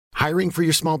Hiring for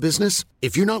your small business?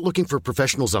 If you're not looking for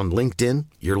professionals on LinkedIn,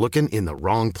 you're looking in the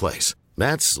wrong place.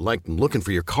 That's like looking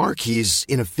for your car keys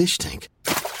in a fish tank.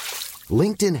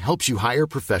 LinkedIn helps you hire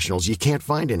professionals you can't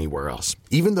find anywhere else,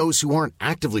 even those who aren't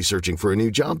actively searching for a new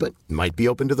job but might be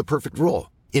open to the perfect role.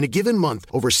 In a given month,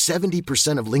 over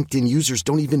 70% of LinkedIn users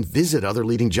don't even visit other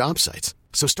leading job sites.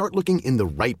 So start looking in the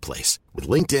right place. With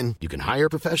LinkedIn, you can hire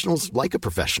professionals like a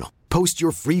professional. Post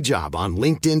your free job on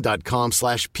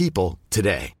linkedin.com/people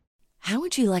today. How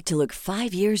would you like to look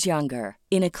 5 years younger?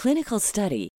 In a clinical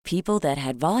study, people that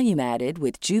had volume added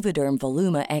with Juvederm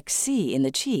Voluma XC in the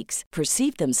cheeks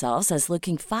perceived themselves as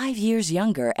looking 5 years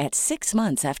younger at 6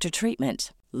 months after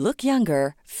treatment. Look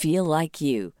younger, feel like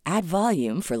you. Add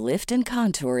volume for lift and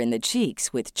contour in the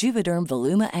cheeks with Juvederm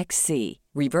Voluma XC.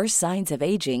 Reverse signs of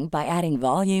aging by adding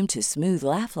volume to smooth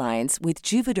laugh lines with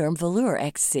Juvederm Volure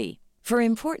XC. For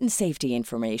important safety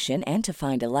information and to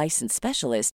find a licensed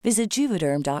specialist, visit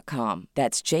Juvederm.com.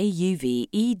 That's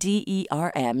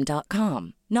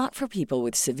JUVEDERM.com. Not for people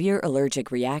with severe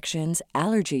allergic reactions,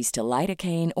 allergies to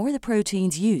lidocaine, or the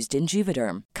proteins used in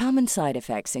Juvederm. Common side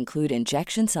effects include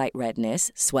injection site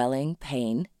redness, swelling,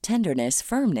 pain, tenderness,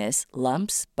 firmness,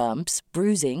 lumps, bumps,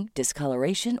 bruising,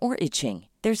 discoloration, or itching.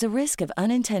 There's a risk of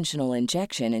unintentional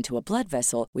injection into a blood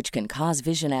vessel, which can cause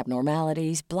vision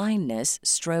abnormalities, blindness,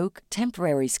 stroke,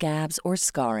 temporary scabs, or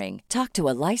scarring. Talk to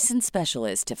a licensed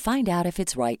specialist to find out if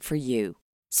it's right for you.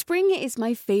 Spring is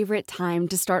my favorite time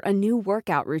to start a new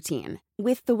workout routine.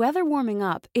 With the weather warming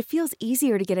up, it feels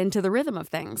easier to get into the rhythm of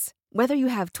things. Whether you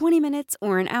have 20 minutes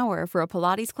or an hour for a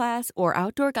Pilates class or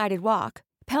outdoor guided walk,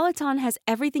 Peloton has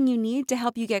everything you need to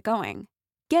help you get going.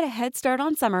 Get a head start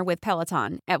on summer with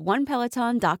Peloton at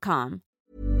onepeloton.com.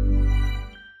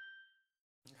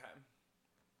 Okay.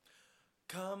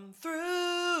 Come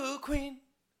through, Queen.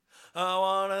 I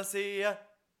wanna see ya.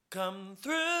 Come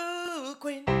through,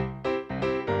 Queen.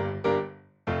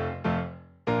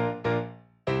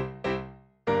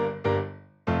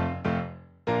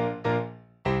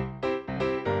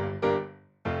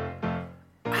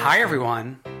 Hi,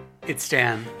 everyone. It's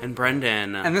Dan. And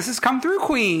Brendan. And this is Come Through,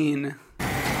 Queen.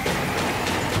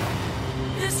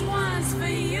 This one's for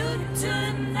you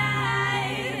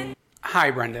tonight.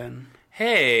 Hi, Brendan.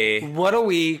 Hey. What a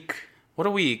week. What a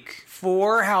week.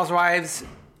 4 Housewives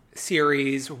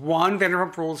series, 1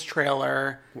 Vanderpump Rules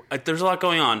trailer. There's a lot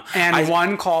going on. And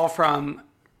 1 call from...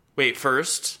 Wait,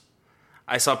 first,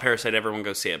 I saw Parasite. Everyone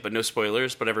go see it. But no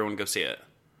spoilers, but everyone go see it.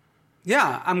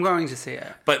 Yeah, I'm going to see it.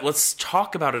 But let's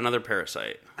talk about another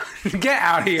Parasite. Get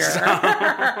out of here.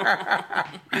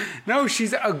 No,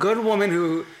 she's a good woman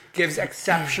who gives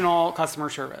exceptional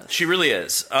customer service. She really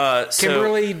is.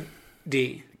 Kimberly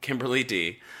D. Kimberly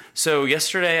D. So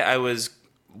yesterday I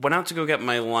went out to go get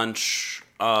my lunch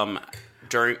for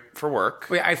work.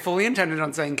 Wait, I fully intended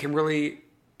on saying Kimberly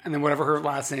and then whatever her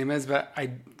last name is, but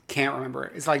I can't remember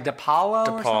it. It's like DePaulo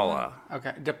or DePaula. something?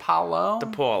 Okay, DePaulo?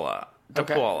 DePaula.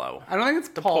 Okay. DePaulo. I don't think it's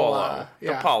Paula.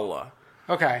 Yeah. DePaula.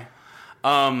 Okay.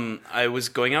 I was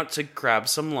going out to grab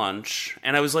some lunch,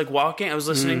 and I was like walking. I was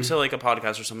listening to like a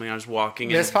podcast or something. I was walking.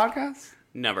 This podcast?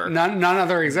 Never. None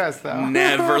other exists though.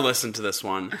 Never listened to this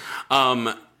one.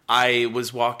 I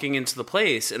was walking into the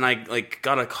place, and I like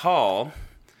got a call,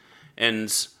 and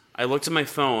I looked at my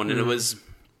phone, and it was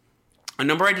a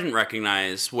number I didn't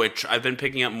recognize, which I've been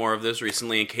picking up more of those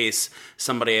recently in case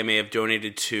somebody I may have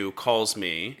donated to calls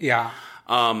me. Yeah.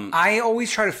 I always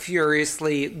try to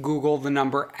furiously Google the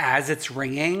number as it's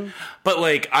ringing. But,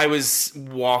 like, I was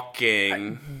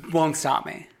walking. Won't stop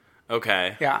me.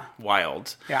 Okay. Yeah.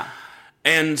 Wild. Yeah.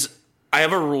 And I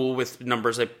have a rule with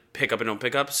numbers I pick up and don't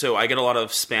pick up. So I get a lot of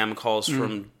spam calls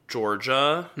from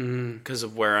Georgia because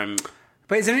of where I'm.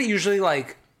 But isn't it usually,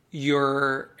 like,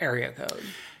 your area code?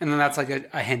 And then that's like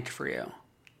a hint for you.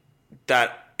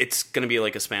 That it's going to be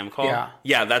like a spam call? Yeah.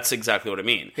 Yeah, that's exactly what I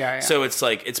mean. Yeah. So it's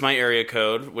like, it's my area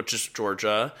code, which is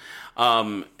Georgia.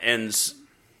 And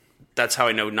that's how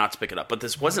I know not to pick it up. But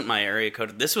this wasn't my area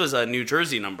code. This was a New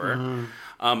Jersey number.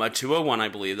 A 201, I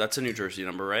believe. That's a New Jersey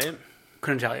number, right?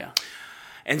 Couldn't tell you.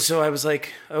 And so I was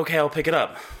like, okay, I'll pick it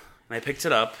up. And I picked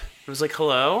it up. I was like,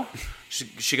 hello?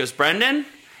 She goes, Brendan?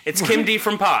 It's Kim D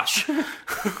from Posh.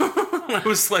 I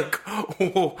was like,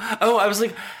 I was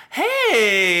like,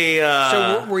 hey.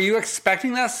 So were you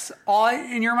expecting this all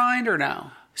in your mind or no?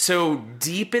 So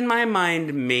deep in my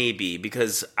mind, maybe,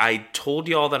 because I told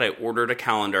y'all that I ordered a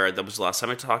calendar. That was the last time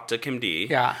I talked to Kim D.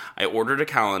 Yeah. I ordered a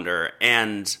calendar,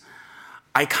 and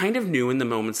I kind of knew in the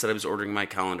moments that I was ordering my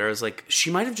calendar, I was like,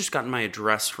 she might have just gotten my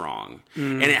address wrong.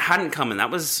 And it hadn't come, and that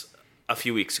was a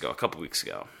couple weeks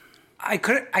ago. I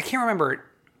can't remember.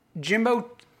 Jimbo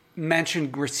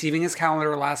mentioned receiving his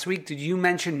calendar last week. Did you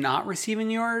mention not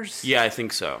receiving yours? Yeah, I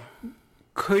think so.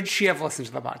 Could she have listened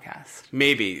to the podcast?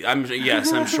 Maybe. I'm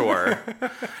sure.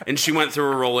 And she went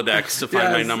through her Rolodex to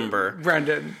find my number.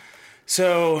 Brendan.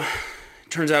 So,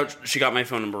 turns out she got my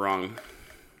phone number wrong.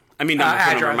 I mean, not my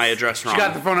phone number, my address wrong. She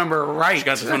got the phone number right. She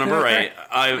got the phone number right.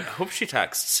 I hope she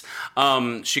texts.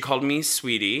 She called me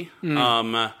sweetie.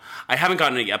 I haven't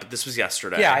gotten it yet, but this was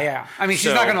yesterday. Yeah. I mean,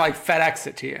 she's not going to like FedEx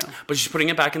it to you. But she's putting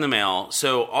it back in the mail.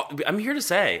 So I'm here to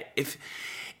say,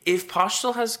 if Posh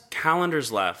still has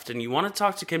calendars left and you want to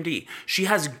talk to Kim D, she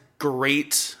has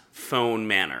great phone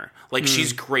manner. Like,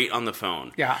 she's great on the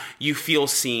phone. Yeah. You feel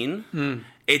seen.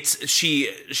 She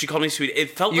called me sweet.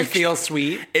 It felt you like feel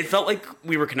sweet. It felt like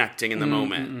we were connecting in the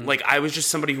moment. Like, I was just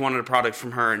somebody who wanted a product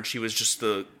from her, and she was just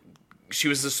the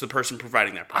person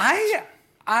providing that product.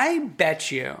 I bet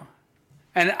you,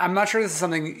 and I'm not sure this is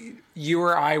something you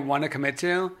or I want to commit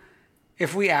to.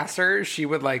 If we asked her, she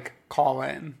would like call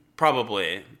in.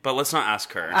 Probably, but let's not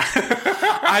ask her. But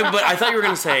I thought you were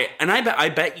going to say, and I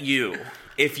bet you,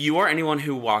 if you are anyone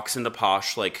who walks into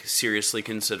Posh, like, seriously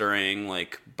considering,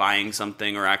 like, buying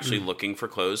something or actually looking for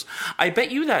clothes, I bet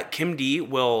you that Kim D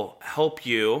will help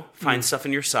you find stuff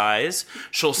in your size.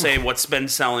 She'll say what's been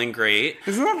selling great.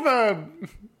 Isn't that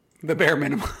the bare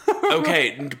minimum?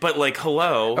 Okay, but, like,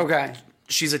 hello. Okay.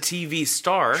 She's a TV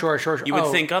star. Sure. You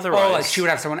would think otherwise. Oh, like she would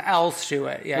have someone else do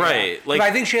it. Yeah, right. Yeah. Like, but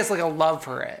I think she has, like, a love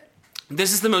for it.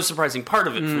 This is the most surprising part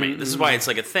of it for me. This is why it's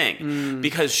like a thing.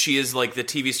 Because she is like the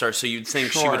TV star, so you'd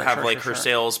think she would have her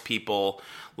sales people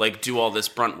like do all this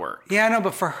brunt work. Yeah, I know,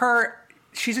 but for her,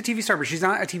 she's a TV star, but she's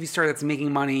not a TV star that's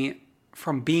making money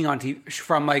from being on TV,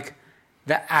 from like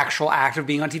the actual act of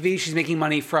being on TV. She's making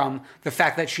money from the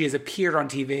fact that she has appeared on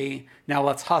TV. Now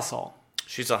let's hustle.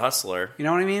 She's a hustler. You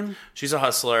know what I mean? She's a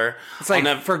hustler. It's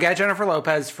like, forget Jennifer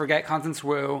Lopez, forget Constance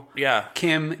Wu. Yeah.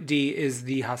 Kim D is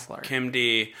the hustler. Kim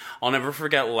D. I'll never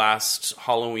forget last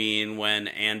Halloween when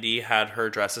Andy had her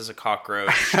dress as a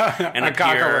cockroach and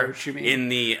appear in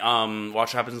the Watch What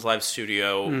Happens Live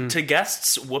studio to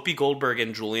guests Whoopi Goldberg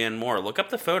and Julianne Moore. Look up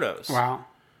the photos. Wow.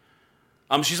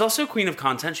 She's also a queen of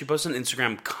content. She posts on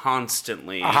Instagram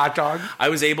constantly. A hot dog? I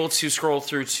was able to scroll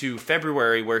through to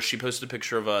February where she posted a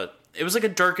picture of it was like a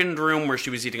darkened room where she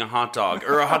was eating a hot dog,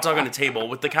 or a hot dog on a table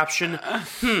with the caption,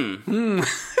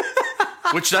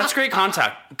 Which, that's great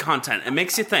content. It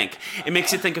makes you think. It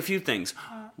makes you think a few things.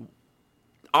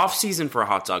 Off season for a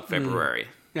hot dog, February.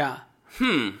 Yeah.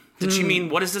 Did she mean,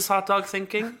 what is this hot dog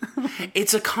thinking?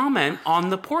 It's a comment on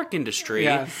the pork industry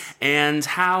and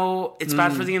how it's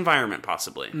bad for the environment,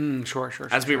 possibly. Sure.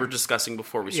 As we were discussing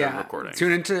before we started recording.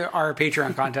 Tune into our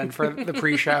Patreon content for the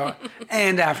pre-show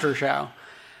and after show.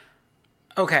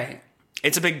 Okay.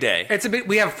 It's a big day.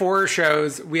 We have 4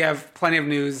 shows. We have plenty of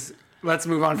news. Let's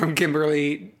move on from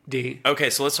Kimberly D. Okay,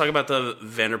 so let's talk about the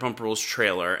Vanderpump Rules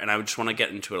trailer, and I just want to get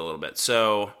into it a little bit.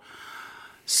 So,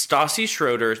 Stassi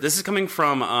Schroeder, this is coming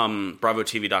from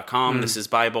BravoTV.com. This is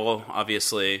Bible,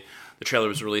 obviously. The trailer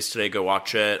was released today. Go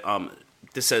watch it.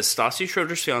 This says, Stassi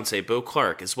Schroeder's fiancé, Beau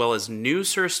Clark, as well as new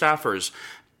SUR staffers,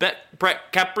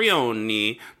 Brett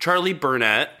Caprioni, Charlie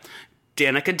Burnett,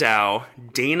 Danica Dow,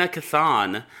 Dana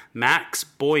Cathan, Max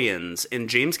Boyens, and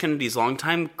James Kennedy's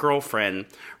longtime girlfriend,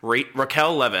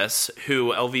 Raquel Levis,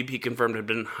 who LVP confirmed had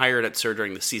been hired at SUR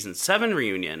during the Season 7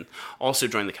 reunion, also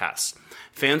joined the cast.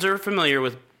 Fans are familiar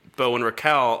with Beau and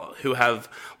Raquel, who have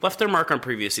left their mark on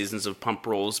previous seasons of Pump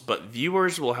Rules, but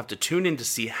viewers will have to tune in to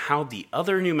see how the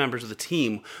other new members of the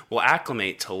team will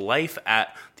acclimate to life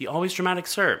at the always dramatic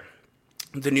SUR.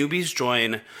 The newbies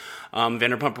join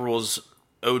Vanderpump Rules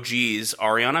OGs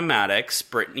Ariana Madix,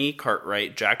 Brittany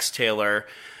Cartwright, Jax Taylor,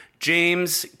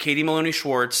 James, Katie Maloney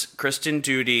Schwartz, Kristen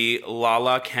Doody,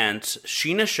 Lala Kent,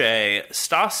 Sheena Shea,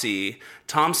 Stassi,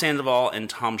 Tom Sandoval, and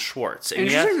Tom Schwartz. And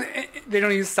they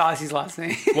don't use Stassi's last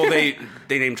name. Well, they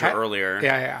named her earlier.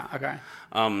 Yeah, okay.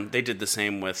 They did the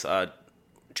same with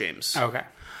James. Okay.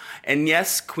 And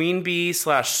yes, Queen Bee /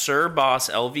 SUR Boss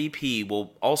LVP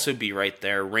will also be right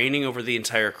there, reigning over the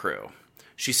entire crew.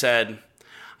 She said,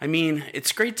 I mean,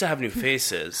 it's great to have new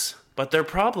faces, but their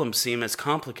problems seem as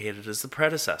complicated as the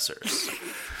predecessors.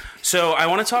 So I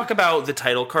want to talk about the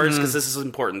title cards because this is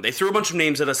important. They threw a bunch of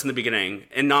names at us in the beginning,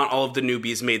 and not all of the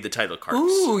newbies made the title cards.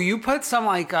 Ooh, you put some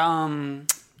like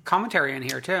commentary in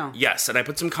here too. Yes, and I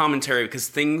put some commentary because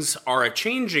things are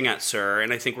changing at SUR,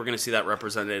 and I think we're going to see that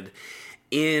represented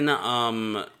in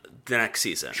the next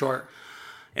season. Sure.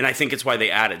 And I think it's why they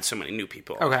added so many new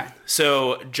people. Okay.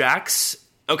 So Jax...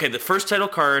 Okay, the first title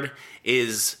card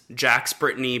is Jax,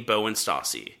 Brittany, Beau, and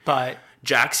Stassi. But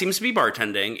Jax seems to be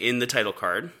bartending in the title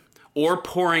card. or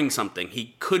pouring something.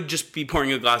 He could just be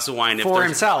pouring a glass of wine For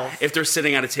himself. if they're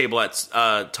sitting at a table at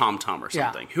Tom Tom or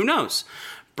something. Yeah. Who knows?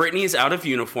 Brittany is out of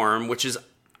uniform, which is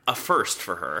a first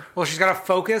for her. Well, she's got to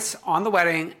focus on the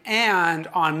wedding and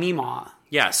on Mima.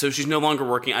 Yeah, so she's no longer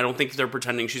working. I don't think they're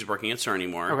pretending she's working at SUR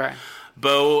anymore. Okay.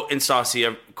 Bo and Stassi,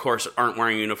 of course, aren't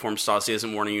wearing uniforms. Stassi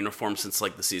hasn't worn a uniform since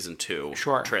like the season 2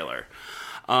 trailer.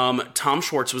 Tom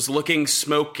Schwartz was looking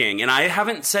smoking, and I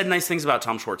haven't said nice things about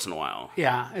Tom Schwartz in a while.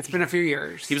 Yeah, it's been a few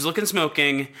years. He was looking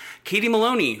smoking. Katie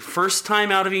Maloney, first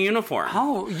time out of a uniform.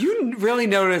 Oh, you really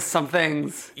noticed some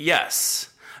things. Yes.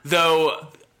 Though,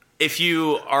 if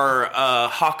you are a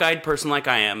hawk-eyed person like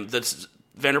I am, the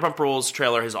Vanderpump Rules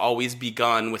trailer has always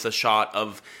begun with a shot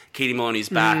of Katie Maloney's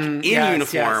back in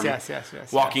uniform,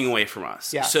 walking away from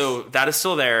us. Yes. So that is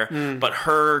still there, but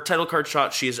her title card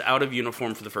shot, she is out of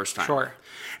uniform for the first time. Sure.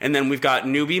 And then we've got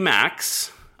newbie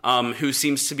Max, who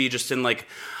seems to be just in like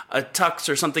a tux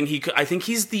or something. I think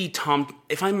he's the Tom.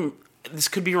 This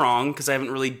could be wrong because I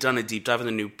haven't really done a deep dive on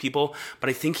the new people, but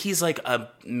I think he's like a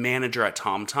manager at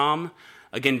Tom Tom.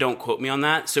 Again, don't quote me on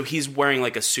that. So he's wearing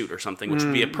like a suit or something, which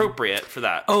would be appropriate for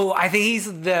that. Oh, I think he's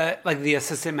the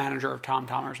assistant manager of Tom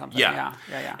Tom or something. Yeah.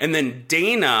 And then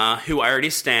Dana, who I already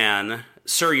stan,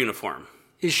 SUR uniform.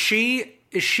 Is she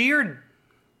or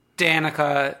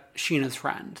Danica Sheena's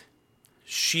friend?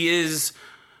 She is.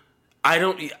 I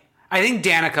think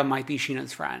Danica might be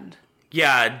Sheena's friend.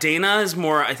 Yeah, Dana is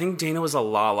more. I think Dana was a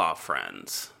Lala friend.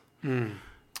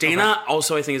 Dana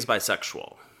also, I think, is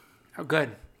bisexual. Oh,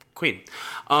 good. Queen.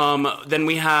 Then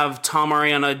we have Tom,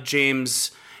 Ariana,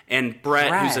 James, and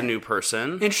Brett, who's a new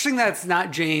person. Interesting that it's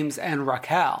not James and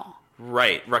Raquel.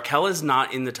 Right. Raquel is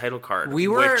not in the title card. We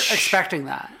were expecting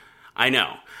that. I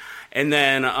know. And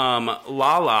then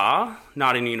Lala,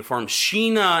 not in uniform.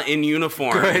 Sheena in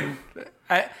uniform.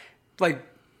 Good. Like,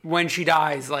 when she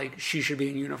dies, like, she should be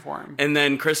in uniform. And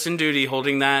then Kristen Doute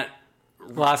holding that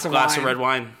glass of red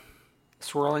wine.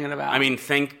 Swirling it about. I mean,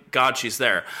 thank God she's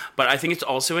there. But I think it's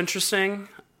also interesting,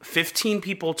 15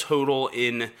 people total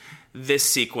in this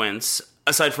sequence,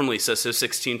 aside from Lisa, so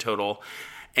 16 total.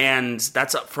 And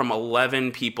that's up from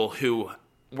 11 people who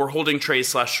were holding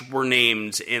trays / were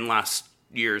named in last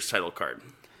year's title card.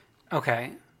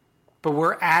 Okay. But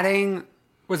we're adding...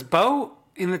 Was Bo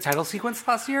in the title sequence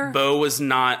last year? Bo was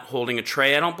not holding a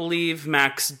tray, I don't believe.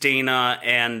 Max, Dana,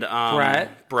 and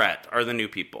Brett are the new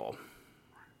people.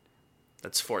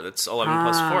 That's 4. That's 11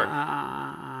 plus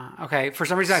 4. Okay. For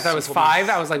some reason, I thought it was 5.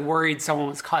 I was like worried someone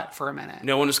was cut for a minute.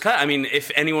 No one was cut. I mean,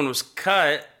 if anyone was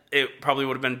cut, it probably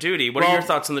would have been Doute. What are your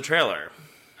thoughts on the trailer?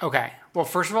 Okay. Well,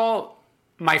 first of all,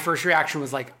 my first reaction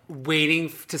was like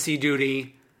waiting to see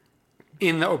Doute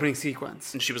in the opening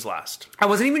sequence. And she was last. I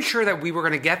wasn't even sure that we were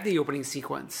going to get the opening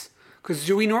sequence. Because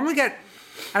do we normally get...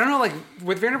 I don't know, like,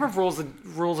 with Vanderpump Rules, the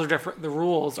rules are different. The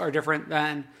rules are different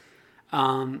than...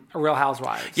 a Real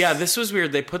Housewives. Yeah, this was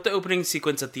weird. They put the opening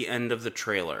sequence at the end of the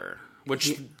trailer,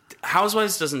 which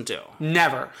Housewives doesn't do.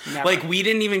 Never. Like, we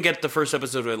didn't even get the first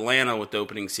episode of Atlanta with the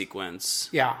opening sequence.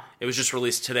 Yeah. It was just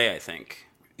released today, I think.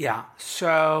 Yeah.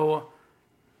 So,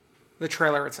 the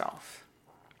trailer itself.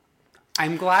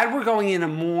 I'm glad we're going in a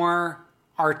more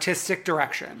artistic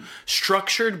direction.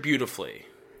 Structured beautifully.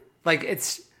 Like,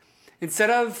 it's... Instead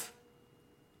of...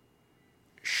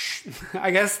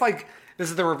 I guess, like... This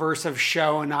is the reverse of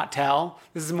show and not tell.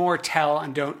 This is more tell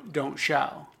and don't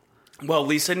show. Well,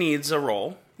 Lisa needs a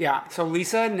role. Yeah. So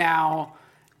Lisa now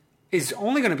is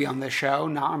only going to be on this show,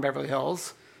 not on Beverly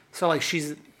Hills. So like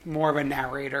she's more of a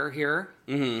narrator here.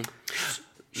 Mm-hmm.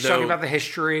 She's talking about the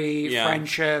history,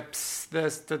 friendships,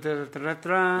 this,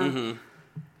 Mm-hmm.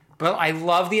 But I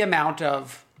love the amount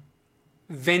of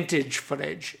vintage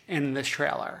footage in this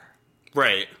trailer.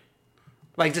 Right.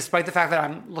 Like, despite the fact that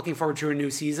I'm looking forward to a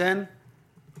new season,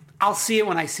 I'll see it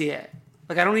when I see it.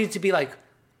 Like, I don't need to be, like,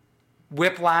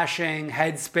 whiplashing,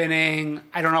 head spinning.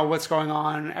 I don't know what's going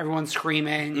on. Everyone's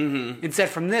screaming. Mm-hmm. Instead,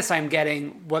 from this, I'm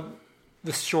getting what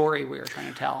the story we were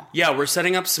trying to tell. Yeah, we're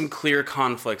setting up some clear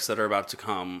conflicts that are about to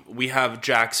come. We have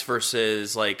Jax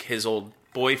versus, like, his old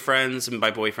boyfriends, and by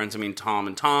boyfriends I mean Tom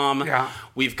and Tom. Yeah.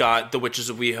 We've got the Witches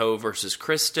of WeHo versus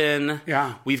Kristen.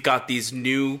 Yeah. We've got these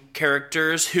new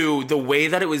characters who, the way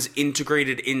that it was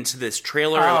integrated into this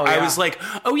trailer, I was like,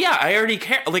 oh yeah, I already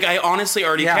care. Like, I honestly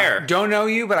already care. Don't know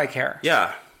you, but I care.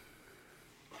 Yeah.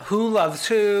 Who loves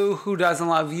who doesn't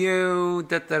love you,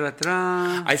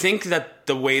 da-da-da-da. I think that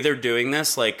the way they're doing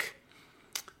this, like,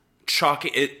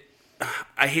 chalking it,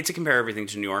 I hate to compare everything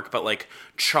to New York, but like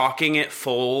chalking it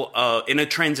full in a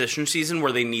transition season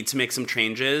where they need to make some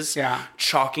changes. Yeah.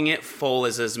 Chalking it full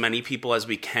as many people as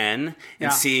we can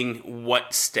and seeing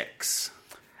what sticks.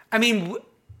 I mean,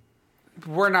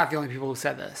 we're not the only people who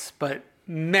said this, but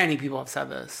many people have said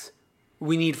this.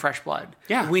 We need fresh blood.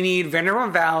 Yeah. We need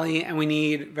Vanderpump Valley and we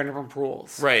need Vanderpump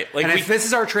Rules. Right. Like, and if this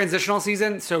is our transitional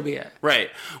season, so be it.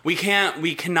 Right. We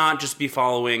cannot just be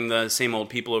following the same old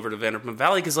people over to Vanderpump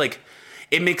Valley because, like,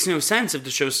 it makes no sense if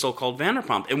the show's still called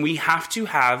Vanderpump. And we have to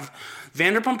have,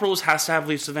 Vanderpump Rules has to have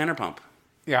Lisa Vanderpump.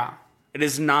 Yeah. It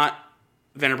is not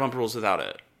Vanderpump Rules without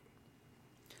it.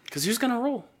 Because who's going to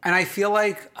rule? And I feel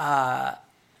like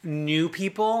new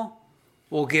people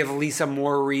will give Lisa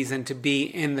more reason to be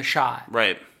in the shot.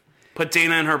 Right. Put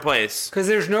Dana in her place. Because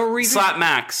there's no reason... Slap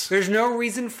Max. There's no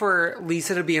reason for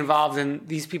Lisa to be involved in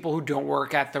these people who don't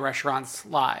work at the restaurant's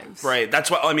lives. Right.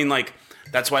 That's why, I mean, like,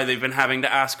 that's why they've been having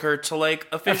to ask her to, like,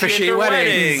 officiate their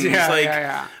weddings. weddings. Yeah, like,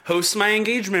 yeah. host my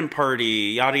engagement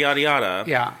party, yada, yada, yada.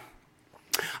 Yeah.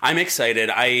 I'm excited.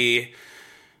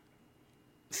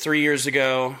 3 years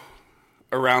ago,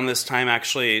 around this time,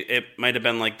 actually, it might have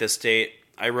been like this date,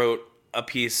 I wrote a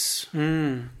piece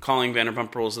calling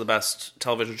Vanderpump Rules the best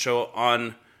television show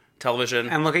on television.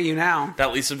 And look at you now.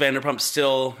 That Lisa Vanderpump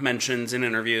still mentions in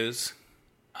interviews.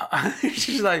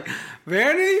 She's like,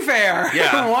 Vanity Fair.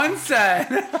 Yeah. Once said.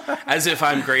 As if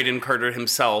I'm Graydon Carter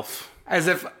himself. As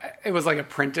if it was like a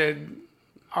printed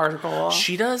article.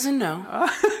 She doesn't know.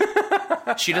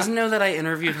 She doesn't know that I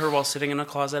interviewed her while sitting in a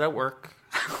closet at work.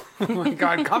 Oh my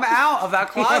God, come out of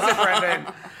that closet,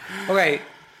 Brendan. Okay,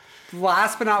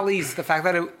 last but not least, the fact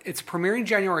that it's premiering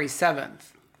January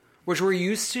 7th, which we're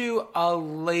used to a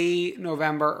late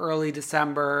November, early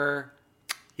December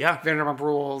Yeah. Vanderpump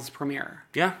Rules premiere.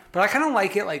 Yeah. But I kind of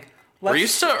like it, like... We're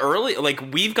used to early...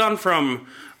 Like, we've gone from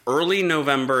early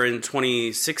November in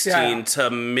 2016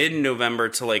 to mid-November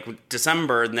to, like,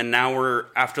 December, and then now we're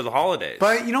after the holidays.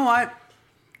 But you know what?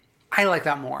 I like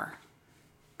that more.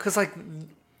 Because, like,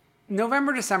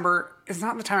 November, December is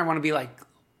not the time I want to be, like,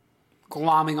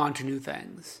 glomming onto new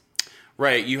things.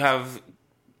 Right, you have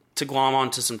to glom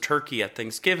onto some turkey at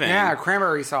Thanksgiving. Yeah,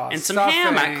 cranberry sauce. And some stuffing,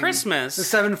 ham at Christmas. The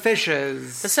 7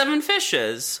 fishes. The 7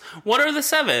 fishes. What are the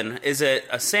 7? Is it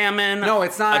a salmon? No,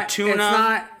 it's not. A tuna? It's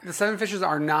not. The 7 fishes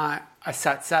are not a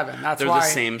set 7. That's They're why. the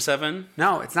same 7?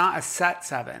 No, it's not a set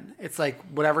 7. It's like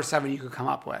whatever 7 you could come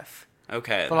up with.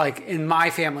 Okay. But like in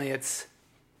my family, it's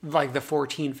like the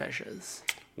 14 fishes.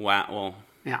 Wow. Well,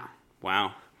 Yeah.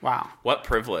 wow. Wow. What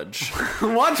privilege.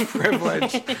 What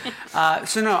privilege.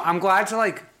 So no, I'm glad to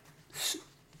like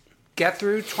get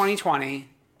through 2020.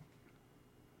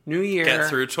 New year. Get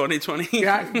through 2020?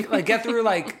 Yeah, like get through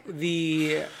like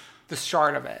the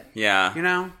start of it. Yeah. You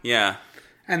know? Yeah.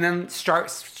 And then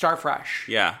start fresh.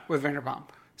 Yeah. With Vanderpump.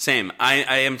 Same. I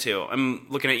am too. I'm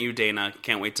looking at you, Dana.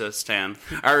 Can't wait to stand.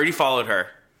 I already followed her.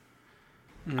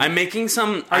 I'm making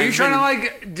some... Are you trying to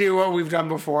like do what we've done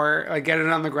before? Like get it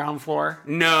on the ground floor?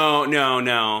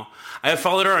 No. I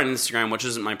followed her on Instagram, which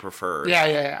isn't my preferred.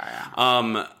 Yeah.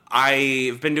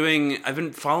 I've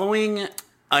been following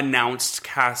announced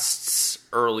casts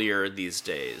earlier these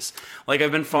days. Like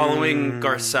I've been following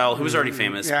Garcelle, who was already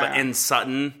famous, but and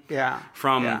Sutton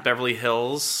from Beverly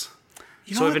Hills.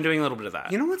 So I've been doing a little bit of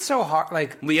that. You know what's so hard?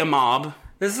 Like Leah Mobb.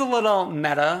 This is a little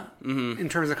meta in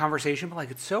terms of conversation, but like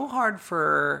it's so hard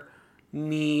for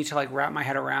me to like wrap my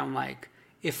head around like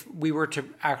if we were to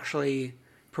actually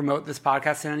promote this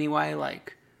podcast in any way,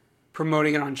 like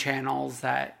promoting it on channels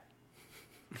that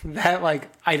like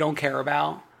I don't care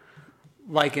about,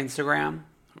 like Instagram.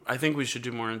 I think we should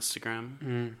do more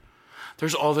Instagram.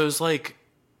 There's all those like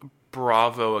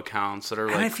Bravo accounts that are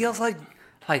like, and it feels like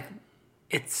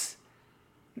it's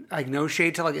like no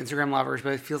shade to like Instagram lovers,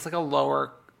 but it feels like a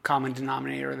lower common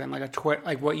denominator than like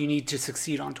like what you need to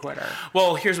succeed on Twitter.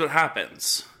 Well, here's what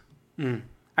happens. I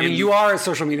mean, you are a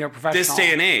social media professional. This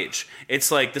day and age,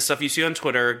 it's like the stuff you see on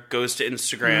Twitter goes to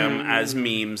Instagram as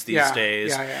memes these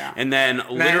days. Yeah. And then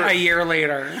a year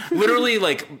later. literally,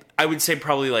 like, I would say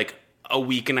probably like a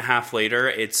week and a half later,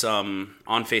 it's on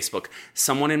Facebook.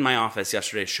 Someone in my office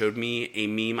yesterday showed me a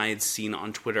meme I had seen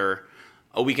on Twitter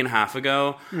a week and a half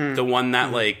ago. The one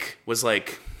that like was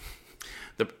like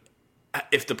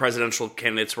if the presidential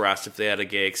candidates were asked if they had a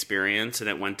gay experience, and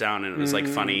it went down, and it was like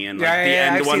funny, and like the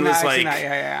end I've one was that,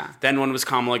 like then one was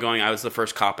Kamala going, I was the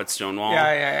first cop at Stonewall.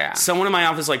 Yeah. Someone in my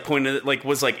office like pointed, like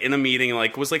was like in a meeting,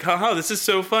 like was like, haha, this is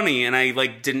so funny, and I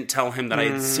like didn't tell him that I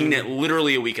had seen it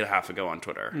literally a week and a half ago on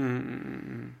Twitter.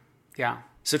 Yeah.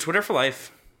 So Twitter for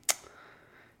life.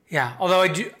 Yeah. Although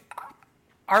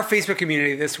our Facebook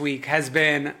community this week has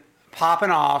been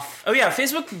popping off. Oh yeah,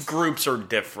 Facebook groups are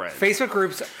different. Facebook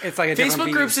groups, it's like a different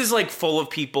Facebook groups is like full of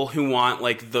people who want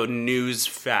like the news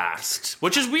fast,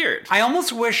 which is weird. I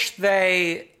almost wish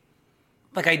I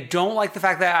don't like the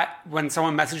fact that when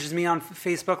someone messages me on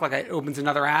Facebook, like it opens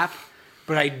another app.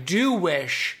 but I do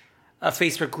wish a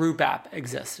Facebook group app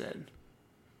existed.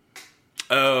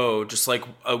 Oh, just like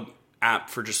a app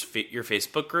for just your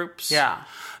Facebook groups? Yeah.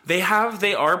 They are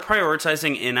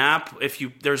prioritizing in-app.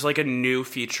 There's like a new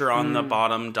feature on the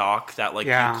bottom dock that like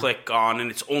you click on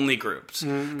and it's only groups.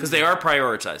 Because they are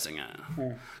prioritizing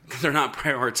it. They're not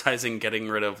prioritizing getting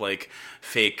rid of like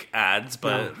fake ads,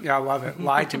 but... Yeah, I love it.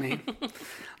 Lie to me.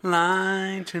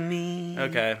 Lie to me.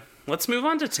 Okay. Let's move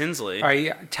on to Tinsley. All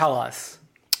right, tell us.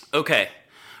 Okay.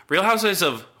 Real Housewives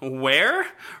of where?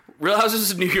 Real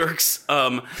Housewives of New York's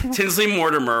Tinsley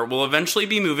Mortimer will eventually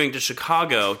be moving to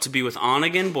Chicago to be with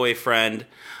on-again boyfriend,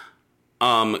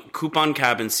 Coupon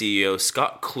Cabin CEO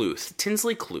Scott Kluth,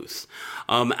 Tinsley Kluth,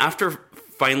 after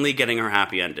finally getting her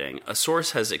happy ending. A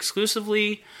source has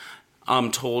exclusively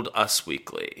told Us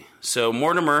Weekly. So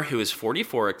Mortimer, who is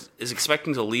 44, is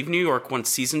expecting to leave New York once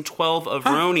season 12 of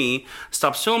Roni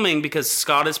stops filming because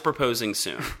Scott is proposing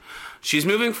soon. She's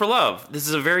moving for love. This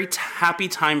is a very happy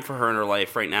time for her in her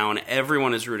life right now, and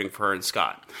everyone is rooting for her and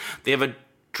Scott. They have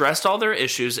addressed all their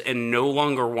issues and no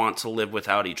longer want to live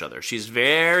without each other. She's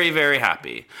very, very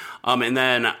happy. And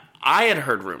then I had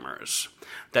heard rumors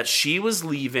that she was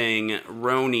leaving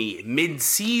Roni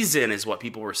mid-season is what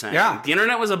people were saying. Yeah. The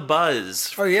internet was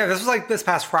abuzz. Oh, yeah. This was like this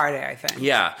past Friday, I think.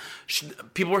 Yeah.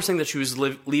 People were saying that she was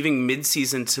leaving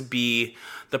mid-season to be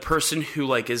the person who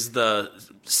like is the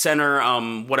center,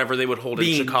 whatever they would hold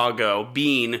in Chicago,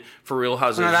 bean for Real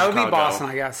Housewives of Chicago. No, that would be Boston,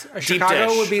 I guess. Deep Chicago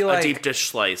dish, would be like... a deep dish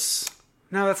slice.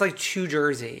 No, that's like too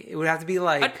Jersey. It would have to be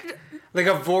like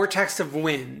a vortex of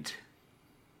wind.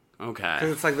 Okay.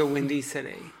 Because it's like the Windy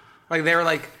City. Like they were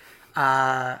like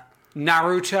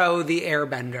Naruto the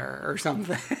Airbender or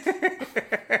something.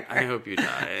 I hope you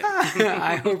die.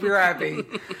 I hope you're happy.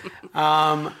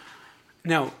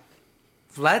 No,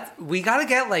 we got to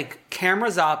get like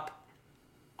cameras up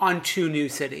on 2 new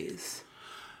cities.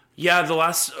 Yeah,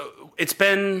 it's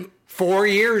been 4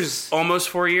 years, almost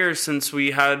 4 years since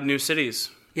we had new cities.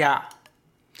 Yeah.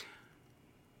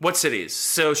 What cities?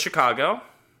 So Chicago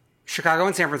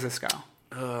and San Francisco.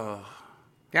 Oh.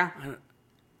 Yeah.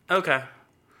 Okay.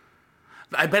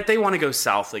 I bet they want to go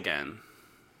south again.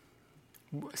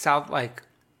 South, like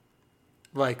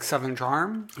Southern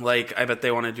Charm? Like, I bet they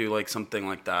want to do, like, something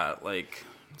like that. Like,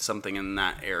 something in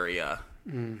that area.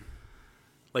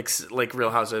 Like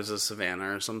Real Housewives of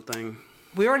Savannah or something.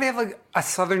 We already have, like, a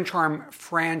Southern Charm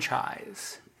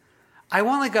franchise. I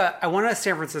want a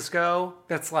San Francisco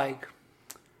that's, like,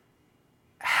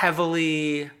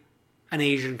 heavily an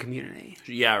Asian community.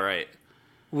 Yeah, right.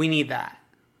 We need that.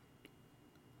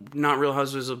 Not Real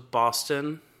Housewives of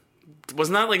Boston.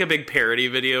 Wasn't that like a big parody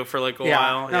video for like a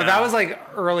while? No, that was like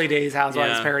early days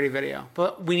Housewives parody video.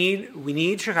 But we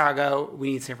need Chicago.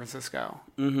 We need San Francisco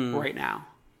right now.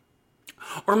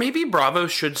 Or maybe Bravo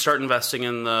should start investing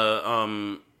in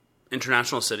the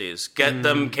international cities. Get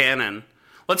them canon.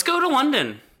 Let's go to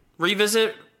London.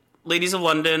 Revisit Ladies of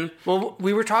London. Well,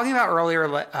 we were talking about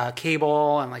earlier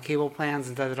cable and like cable plans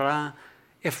and da-da-da.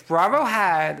 If Bravo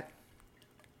had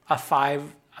a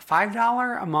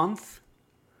 $5 a month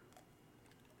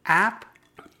app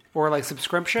or like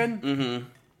subscription,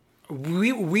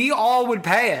 we all would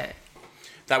pay it.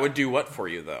 That would do what for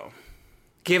you though?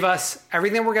 Give us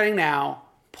everything we're getting now,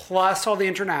 plus all the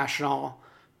international,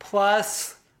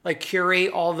 plus like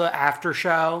curate all the after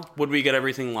show. Would we get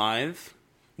everything live?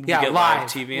 Would we Yeah, get live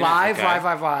TV. Live.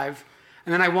 Okay.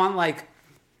 And then I want like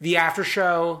the after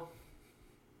show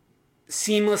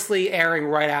seamlessly airing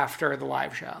right after the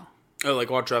live show. Oh, like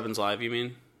Watch Robin's Live, you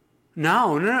mean?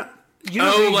 No. You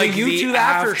know, like the YouTube the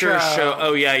after show.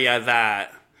 Oh, yeah,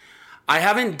 that. I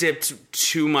haven't dipped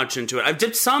too much into it. I've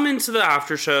dipped some into the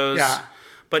after shows. Yeah.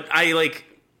 But I like,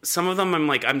 some of them I'm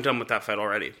like, I'm done with that fight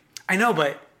already. I know,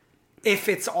 but if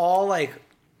it's all like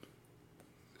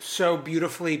so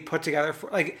beautifully put together,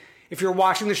 like if you're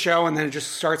watching the show and then it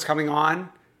just starts coming on,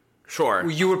 sure,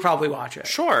 you would probably watch it.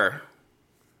 Sure.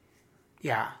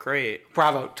 Yeah. Great.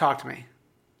 Bravo, talk to me.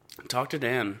 Talk to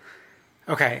Dan.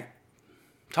 Okay.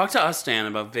 Talk to us, Dan,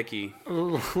 about Vicky.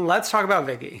 Let's talk about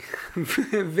Vicky.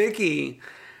 Vicky,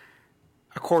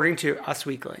 according to Us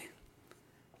Weekly,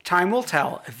 time will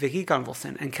tell if Vicky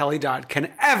Gunvalson and Kelly Dodd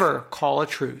can ever call a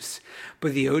truce.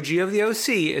 But the OG of the OC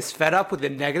is fed up with the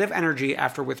negative energy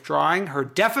after withdrawing her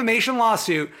defamation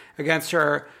lawsuit against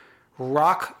her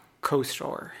rock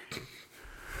co-star.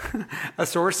 A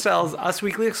source tells Us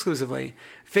Weekly exclusively,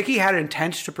 Vicky had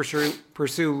intent to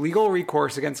pursue legal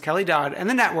recourse against Kelly Dodd and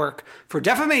the network for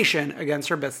defamation against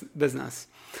her business.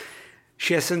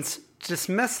 She has since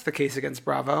dismissed the case against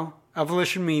Bravo,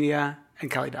 Evolution Media,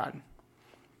 and Kelly Dodd.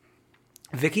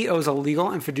 Vicky owes a legal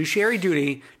and fiduciary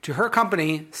duty to her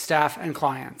company, staff, and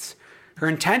clients. Her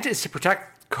intent is to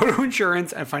protect Kodo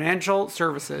Insurance and Financial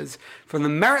Services from the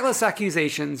meritless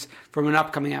accusations from an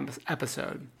upcoming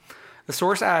episode. The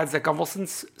source adds that Gunvalson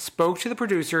spoke to the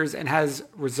producers and has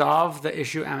resolved the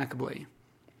issue amicably.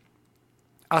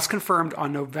 Us confirmed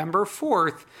on November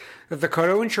 4th that the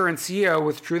Kodo Insurance CEO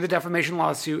withdrew the defamation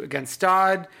lawsuit against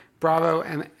Dodd, Bravo,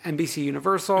 and NBC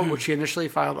Universal, which she initially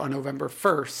filed on November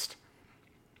 1st.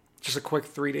 Just a quick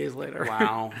 3 days later.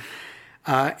 Wow.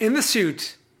 In the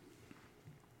suit,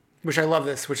 which I love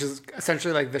this, which is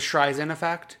essentially like the Streisand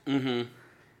effect,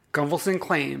 Gunvalson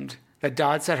claimed that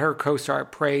Dodd said her co-star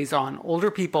preys on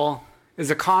older people, is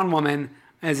a con woman,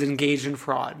 and is engaged in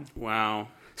fraud. Wow.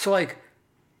 So, like,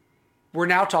 we're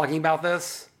now talking about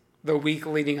this the week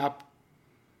leading up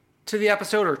to the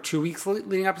episode, or 2 weeks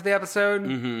leading up to the episode.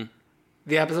 Mm-hmm.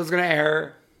 The episode's going to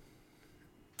air.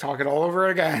 Talk it all over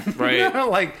again. Right.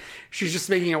 Like, she's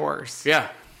just making it worse. Yeah.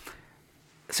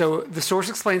 So the source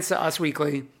explains to Us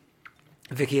Weekly,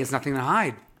 Vicky has nothing to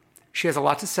hide. She has a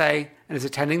lot to say and is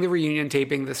attending the reunion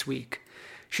taping this week.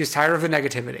 She is tired of the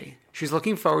negativity. She's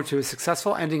looking forward to a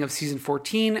successful ending of season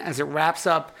 14 as it wraps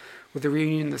up with the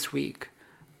reunion this week.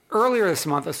 Earlier this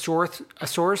month, a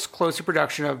source close to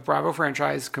production of Bravo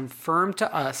franchise confirmed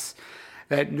to us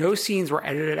that no scenes were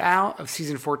edited out of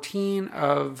season 14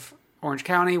 of Orange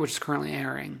County, which is currently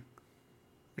airing.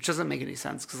 Which doesn't make any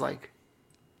sense because, like,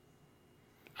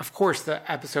 of course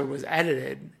the episode was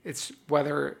edited. It's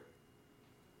whether,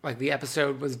 like, the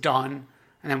episode was done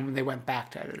and then when they went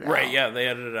back to edit it Right, out. yeah, they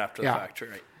edited it after the fact,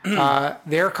 right.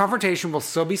 Their confrontation will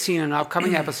still be seen in an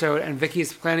upcoming episode, and Vicky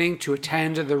is planning to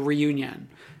attend the reunion,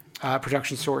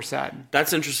 production source said.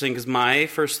 That's interesting because my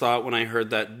first thought when I heard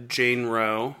that Jane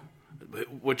Roe,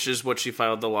 which is what she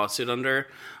filed the lawsuit under,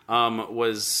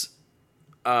 was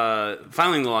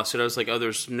filing the lawsuit. I was like, oh,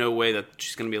 there's no way that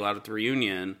she's going to be allowed at the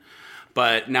reunion.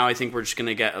 But now I think we're just going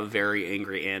to get a very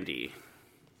angry Andy.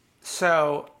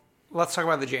 So let's talk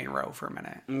about the Jane Roe for a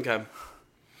minute. Okay.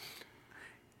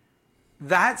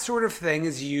 That sort of thing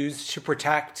is used to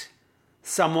protect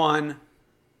someone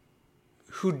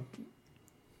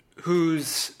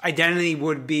whose identity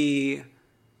would be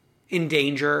in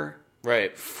danger,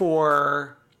 Right.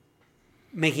 for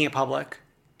making it public.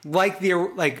 Like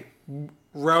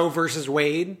Roe versus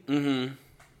Wade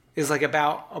is like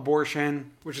about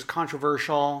abortion, which is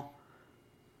controversial.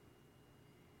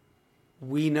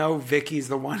 We know Vicky's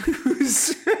the one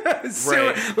who's suing.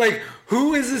 Right. Like,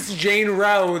 who is this Jane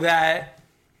Roe that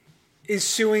is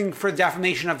suing for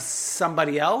defamation of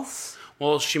somebody else?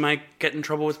 Well, she might get in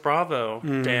trouble with Bravo,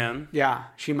 Dan. Yeah,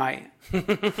 she might.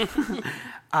 And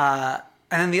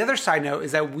then the other side note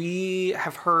is that we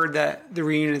have heard that the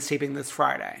reunion is taping this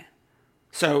Friday.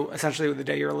 So essentially the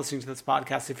day you're listening to this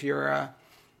podcast, if you're a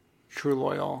true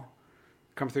loyal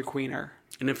Come Through Queener.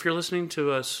 And if you're listening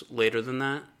to us later than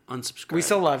that, unsubscribe. We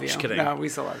still love you. Just kidding. No, we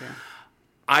still love you.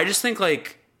 I just think,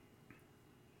 like,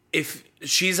 if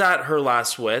she's at her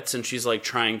last wits and she's, like,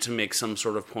 trying to make some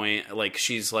sort of point, like,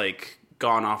 she's, like,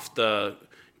 gone off the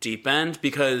deep end,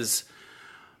 because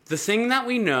the thing that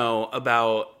we know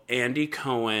about Andy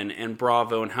Cohen and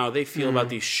Bravo and how they feel about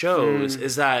these shows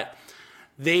is that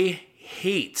they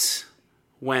hate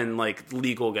when, like,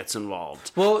 legal gets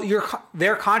involved. Well,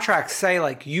 their contracts say,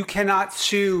 like, you cannot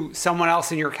sue someone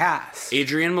else in your cast.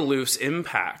 Adrienne Malouf's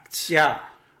Impact. Yeah.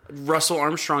 Russell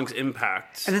Armstrong's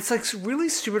Impact. And it's, like, really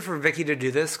stupid for Vicky to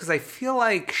do this because I feel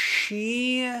like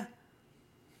she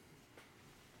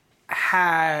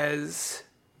has,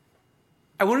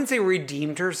 I wouldn't say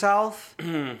redeemed herself,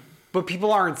 but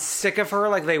people aren't sick of her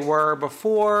like they were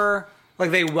before.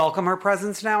 Like, they welcome her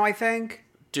presence now, I think.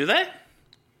 Do they?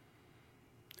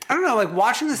 I don't know, like,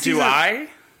 watching the season... Do I?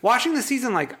 Watching the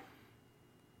season, like,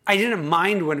 I didn't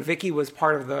mind when Vicky was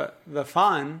part of the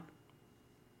fun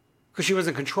because she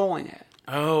wasn't controlling it.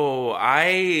 Oh,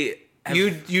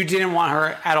 You didn't want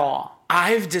her at all.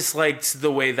 I've disliked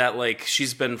the way that, like,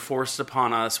 she's been forced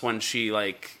upon us when she,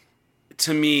 like,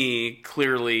 to me,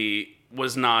 clearly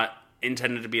was not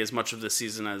intended to be as much of the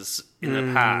season as in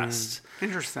the past.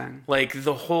 Interesting. Like,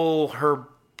 the whole her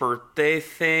birthday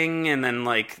thing and then,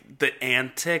 like, the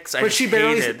antics. But she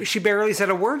barely said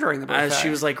a word during the birthday. As she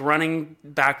was, like, running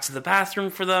back to the bathroom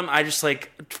for them. I just,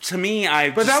 like, to me,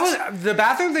 But that was, the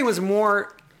bathroom thing was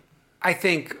more, I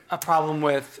think, a problem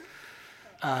with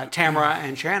Tamara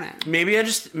and Shannon. Maybe I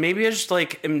just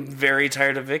like am very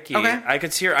tired of Vicky. Okay. I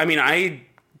could see her. I mean, I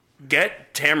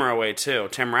get Tamara away too,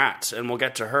 Tamrat, and we'll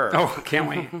get to her. Oh, can't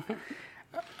wait.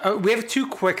 We have two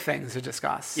quick things to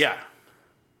discuss. Yeah.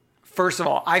 First of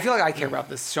all, I feel like I care about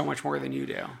this so much more than you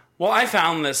do. Well, I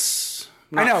found this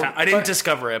I know. I didn't but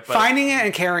discover it, but finding it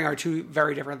and caring are two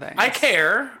very different things. I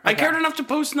care. I Okay. cared enough to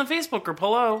post in the Facebook group.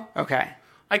 Hello. Okay.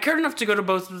 I cared enough to go to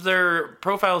both of their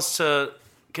profiles to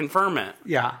confirm it.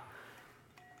 Yeah.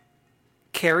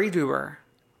 Carrie Duber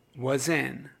was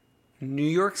in New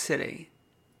York City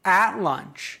at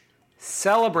lunch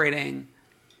celebrating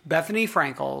Bethany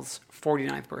Frankel's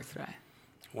 49th birthday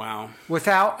Wow.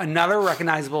 without another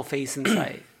recognizable face in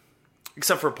sight.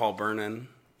 Except for Paul Vernon.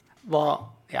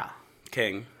 Well, yeah.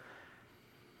 King.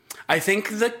 I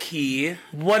think the key...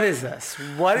 What is this?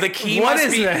 What The key what must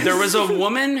is be... this? There was a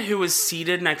woman who was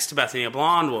seated next to Bethany, a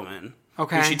blonde woman.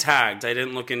 Okay. Who she tagged. I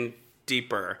didn't look in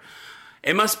deeper.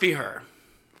 It must be her.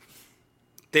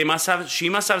 She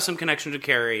must have some connection to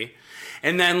Carrie.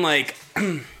 And then, like...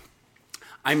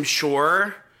 I'm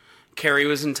sure Carrie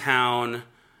was in town.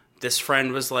 This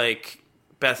friend was like...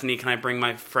 Bethany, can I bring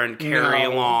my friend Carrie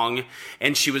No. along?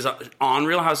 And she was on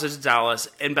Real Housewives of Dallas,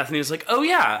 and Bethany was like, oh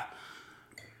yeah,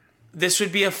 this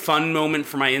would be a fun moment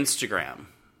for my Instagram.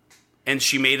 And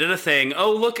she made it a thing.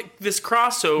 Oh, look, this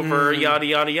crossover, yada,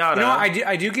 yada, yada. You know,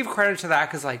 I do give credit to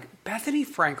that because, like, Bethany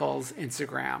Frankel's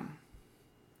Instagram.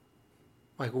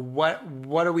 Like, what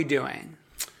are we doing?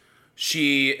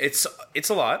 It's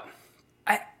a lot.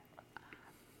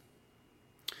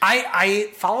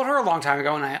 I followed her a long time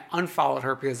ago and I unfollowed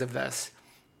her because of this.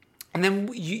 And then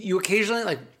you occasionally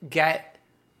like get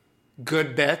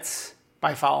good bits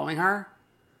by following her.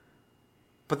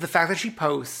 But the fact that she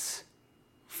posts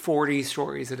 40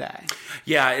 stories a day.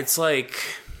 Yeah, it's like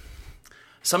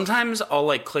sometimes I'll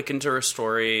like click into her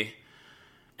story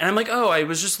and I'm like, oh, I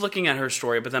was just looking at her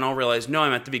story, but then I'll realize, no,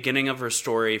 I'm at the beginning of her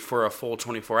story for a full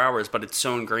 24 hours, but it's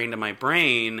so ingrained in my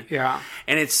brain. Yeah.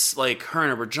 And it's like her in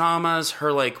her pajamas,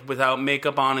 her like without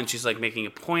makeup on, and she's like making a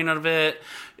point of it.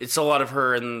 It's a lot of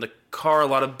her in the car, a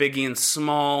lot of Biggie and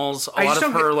Smalls, a lot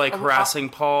of her like harassing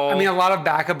Paul. I mean, a lot of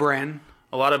back of Bryn.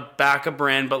 A lot of back of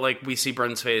Bryn, but like we see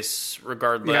Bryn's face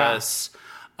regardless.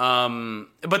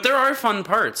 But there are fun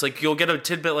parts. Like you'll get a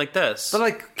tidbit like this. But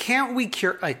like, can't we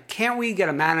get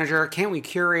a manager? Can't we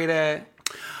curate it?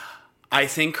 I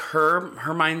think her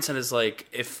mindset is like,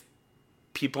 if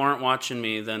people aren't watching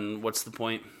me, then what's the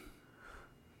point?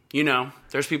 You know,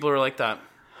 there's people who are like that.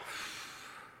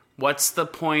 What's the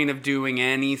point of doing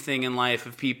anything in life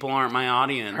if people aren't my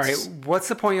audience? All right, what's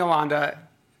the point, Yolanda?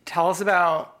 Tell us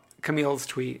about Camille's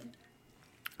tweet.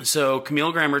 So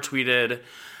Camille Grammer tweeted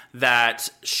that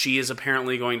she is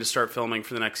apparently going to start filming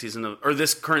for the next season or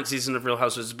this current season of Real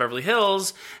Housewives of Beverly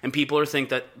Hills, and people think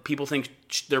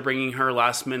they're bringing her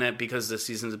last minute because this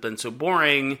season has been so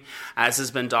boring, as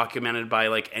has been documented by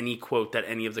like any quote that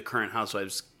any of the current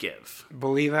housewives give.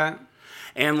 Believe it?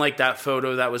 And like that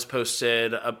photo that was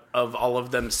posted of all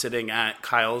of them sitting at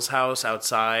Kyle's house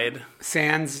outside.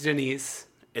 Sans Denise.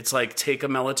 It's like, take a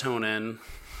melatonin.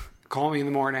 Call me in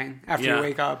the morning after you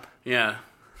wake up. Yeah.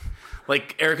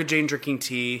 Like Erica Jane drinking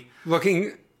tea.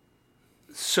 Looking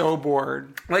so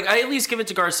bored. Like, I at least give it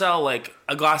to Garcelle, like,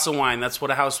 a glass of wine. That's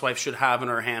what a housewife should have in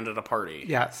her hand at a party.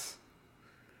 Yes.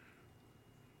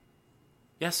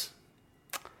 Yes.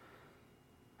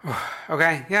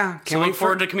 Okay, yeah. So look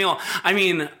forward to Camille. I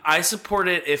mean, I support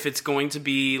it if it's going to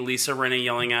be Lisa Rinna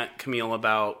yelling at Camille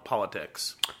about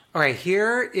politics. Okay,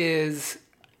 here is...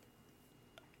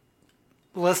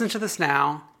 Listen to this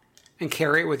now and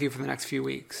carry it with you for the next few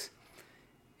weeks.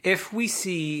 If we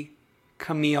see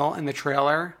Camille in the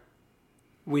trailer,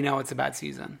 we know it's a bad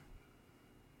season.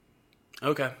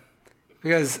 Okay.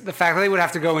 Because the fact that they would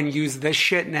have to go and use this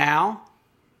shit now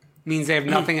means they have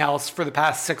nothing else for the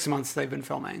past 6 months they've been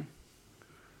filming.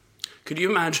 Could you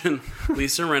imagine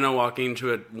Lisa Rinna walking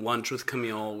to a lunch with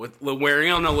Camille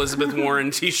wearing an Elizabeth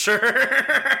Warren t-shirt?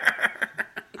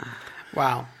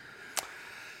 Wow.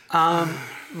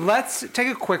 Let's take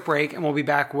a quick break and we'll be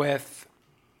back with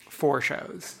 4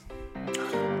 shows.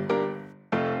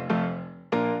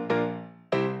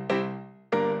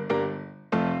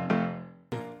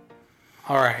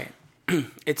 All right.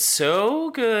 It's so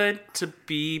good to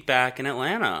be back in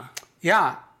Atlanta.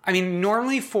 Yeah. I mean,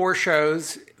 normally 4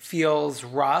 shows feels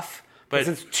rough, but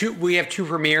But- since we have 2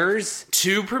 premieres.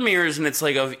 2 premieres, and it's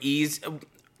like of ease.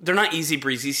 They're not easy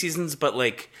breezy seasons, but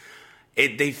like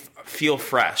they feel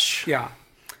fresh. Yeah.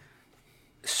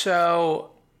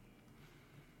 So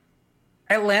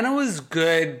Atlanta was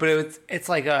good, but it's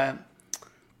like a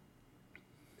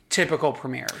typical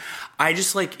premiere. I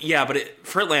just like, yeah, but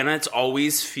for Atlanta, it's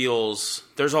always feels,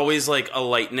 there's always like a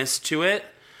lightness to it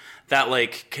that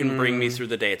like can bring me through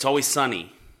the day. It's always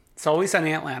sunny. It's always sunny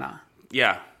in Atlanta.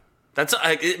 Yeah.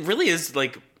 It really is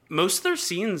like, most of their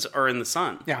scenes are in the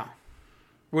sun. Yeah.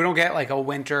 We don't get like a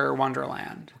winter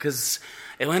wonderland. Because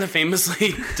Atlanta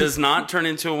famously does not turn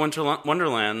into a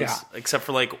wonderland, Yeah. except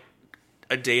for like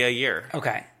a day a year.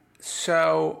 Okay.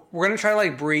 So we're going to try to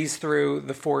like breeze through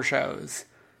the 4 shows.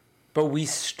 But we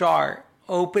start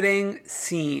opening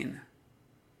scene.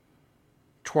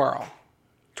 Twirl.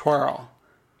 Twirl.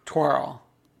 Twirl.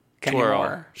 Kenny Twirl.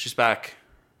 Moore. She's back.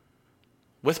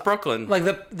 With Brooklyn. Like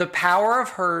the power of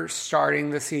her starting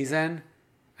the season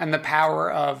and the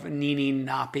power of Nene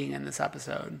not being in this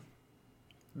episode.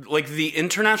 Like the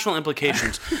international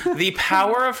implications. The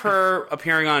power of her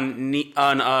appearing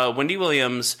on Wendy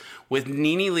Williams with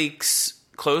Nene Leakes'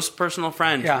 close personal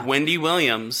friend, Yeah. Wendy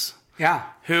Williams, Yeah.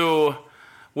 who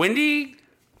Wendy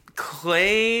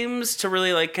claims to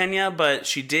really like Kenya, but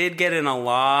she did get in a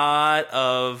lot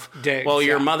of, Digs, well,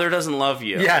 your yeah. mother doesn't love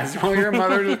you. Yes, well, your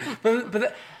mother.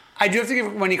 But I do have to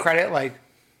give Wendy credit. Like,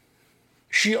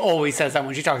 she always says that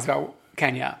when she talks about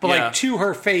Kenya. But, Yeah. like, to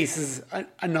her face is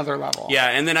another level. Yeah,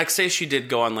 and the next day she did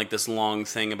go on like this long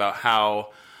thing about how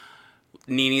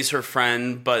Nene's her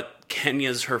friend, but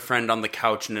Kenya's her friend on the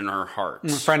couch and in her heart.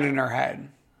 Friend in her head.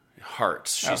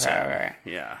 Hearts, she Okay, said. okay.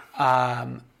 Yeah.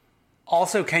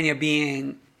 Also, Kenya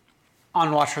being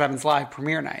on Watch What Happens Live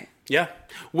premiere night. Yeah.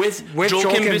 With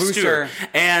Joel Kim Kim Booster. Booster.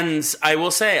 And I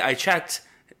will say, I checked.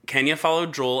 Kenya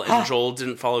followed Joel, and Joel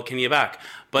didn't follow Kenya back.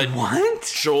 But What?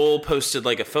 Joel posted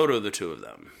like a photo of the two of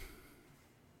them.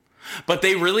 But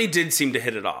they really did seem to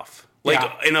hit it off. Like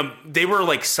Yeah. they were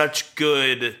like such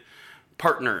good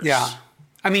partners. Yeah.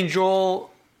 I mean,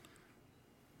 Joel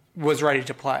was ready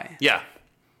to play. Yeah.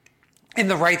 In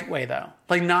the right way, though.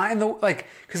 Like, not in the, like,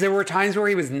 because there were times where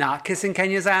he was not kissing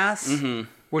Kenya's ass,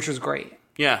 which was great.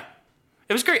 Yeah.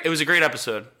 It was great. It was a great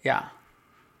episode. Yeah.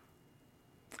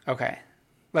 Okay.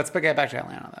 Let's get back to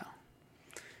Atlanta,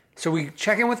 though. So we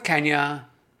check in with Kenya.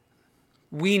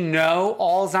 We know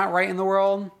all's not right in the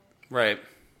world, Right.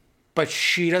 but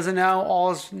she doesn't know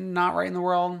all's not right in the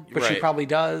world, but she Right. probably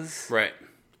does. Right.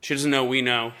 She doesn't know we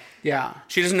know. Yeah.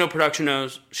 She doesn't know production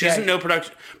knows. She Yeah. doesn't know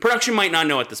production. Production might not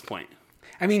know at this point.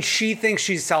 I mean, she thinks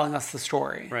she's selling us the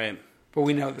story, Right. but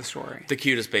we know the story. The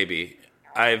cutest baby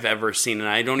I've ever seen, and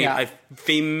I don't Yeah. even. I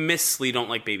famously don't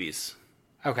like babies.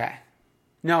 Okay.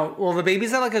 No, well, the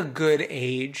baby's at like a good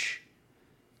age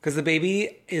because the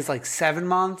baby is like 7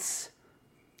 months.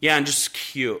 Yeah, and just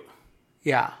cute.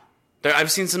 Yeah.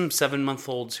 I've seen some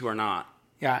 7-month-olds who are not.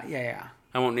 Yeah.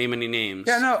 I won't name any names.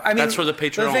 Yeah, no, I mean, that's for the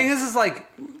Patreon. The thing is like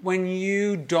when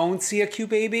you don't see a cute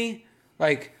baby,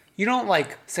 like you don't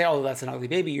like say, "Oh, that's an ugly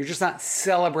baby." You're just not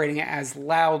celebrating it as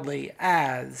loudly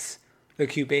as the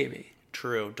cute baby.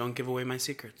 True. Don't give away my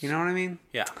secrets. You know what I mean?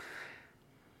 Yeah.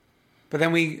 But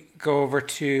then we go over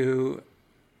to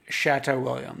Chateau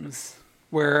Williams,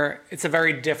 where it's a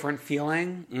very different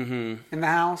feeling in the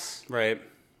house Right.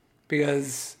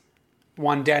 because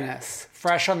one Dennis,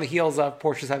 fresh on the heels of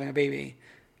Portia's having a baby,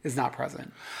 is not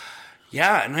present.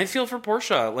 Yeah, and I feel for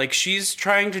Portia. Like she's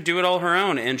trying to do it all her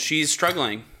own, and she's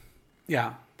struggling.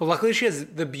 Yeah. But luckily she has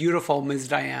the beautiful Ms.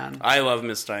 Diane. I love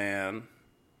Miss Diane.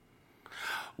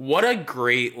 What a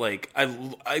great I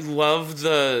love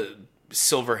the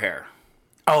silver hair.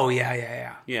 Oh,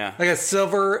 yeah. Yeah. Like a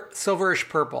silverish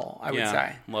purple, I would Yeah,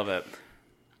 say. love it.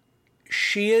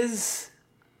 She's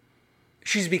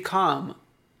become,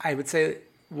 I would say,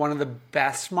 one of the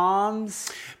best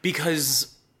moms.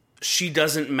 Because she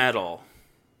doesn't meddle.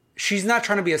 She's not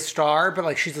trying to be a star, but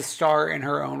like she's a star in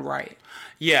her own right.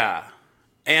 Yeah.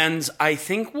 And I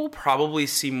think we'll probably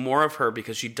see more of her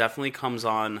because she definitely comes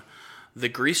on the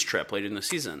Greece trip later in the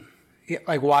season. Yeah,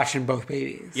 like watching both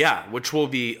babies. Yeah, which will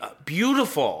be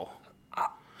beautiful.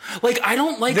 Like, I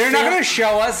don't like... They're not going to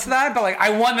show us that, but like I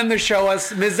want them to show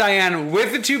us Ms. Diane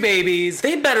with the 2 babies.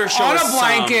 They better show on us a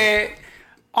blanket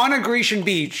on a Grecian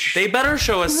beach. They better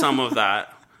show us some of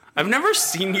that. I've never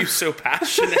seen you so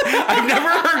passionate. I've never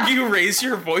heard you raise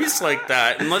your voice like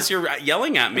that, unless you're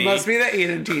yelling at me. It must be the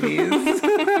Aiden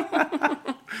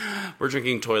Teenies. We're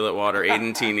drinking toilet water,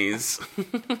 Aiden Teenies.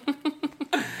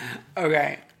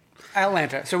 Okay.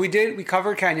 Atlanta. So we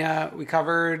covered Kenya, we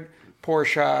covered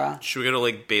Portia. Should we go to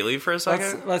Lake Bailey for a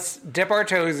second? Let's dip our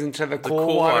toes into the The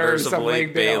cool waters of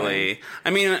Lake Bailey. I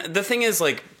mean, the thing is,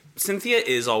 like, Cynthia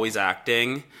is always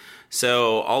acting.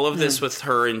 So all of this with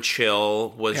her and Chill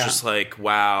was Yeah. just like,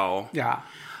 wow. Yeah.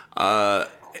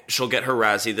 She'll get her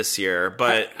Razzie this year.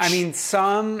 But I mean,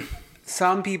 some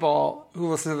people who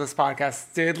listen to this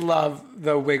podcast did love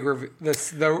the wig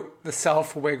the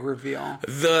self wig reveal.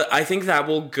 I think that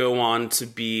will go on to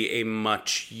be a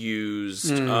much used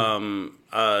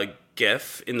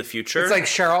GIF in the future. It's like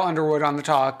Cheryl Underwood on the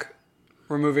talk,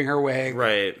 removing her wig.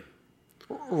 Right.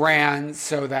 ran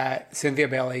so that Cynthia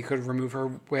Bailey could remove her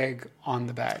wig on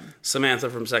the bed. Samantha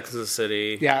from Sex and the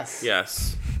City. Yes.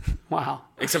 Yes. Wow.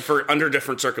 Except for under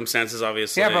different circumstances,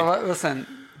 obviously. Yeah, but listen,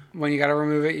 when you got to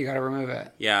remove it, you got to remove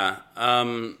it. Yeah.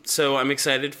 So I'm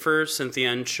excited for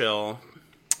Cynthia and Chill.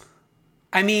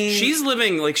 I mean, She's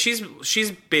living, like, she's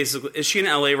basically, is she an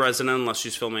LA resident unless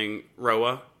she's filming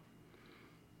Roa?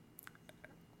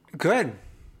 good.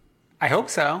 I hope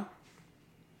so.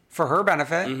 For her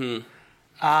benefit.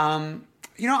 Mm-hmm.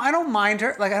 You know, I don't mind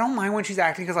her. Like, I don't mind when she's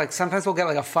acting because, like, sometimes we'll get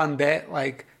like a fun bit.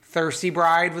 Like, Thirsty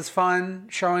Bride was fun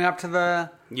showing up to the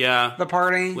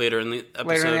party Later in the episode.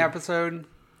 Later in the episode.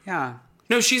 Yeah.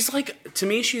 No, she's like, to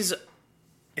me, she's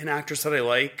an actress that I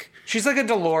like. She's like a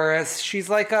Dolores. She's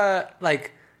like a,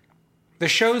 like, the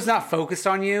show's not focused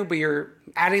on you, but you're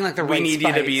adding like the right We need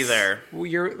you to be spice. there.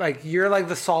 You're like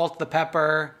the salt, the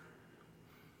pepper.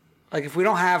 Like, if we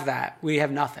don't have that, we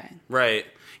have nothing. Right.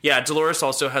 Yeah, Dolores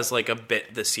also has like a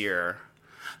bit this year.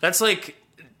 That's like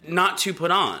not to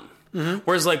put on. Mm-hmm.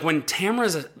 Whereas like when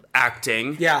Tamara's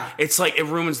acting, Yeah. it's like it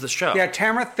ruins the show. Yeah,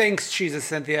 Tamara thinks she's a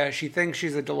Cynthia. She thinks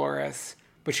she's a Dolores,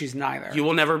 but she's neither. You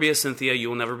will never be a Cynthia. You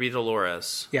will never be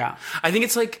Dolores. Yeah. I think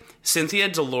it's like Cynthia,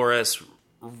 Dolores,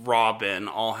 Robin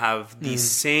all have the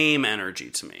same energy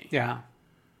to me. Yeah.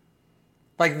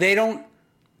 Like, they don't...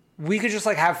 We could just,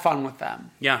 like, have fun with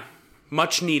them. Yeah.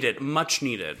 Much needed. Much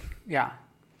needed. Yeah.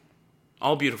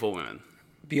 All beautiful women.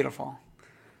 Beautiful.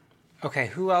 Okay,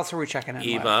 who else are we checking in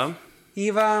Eva. with?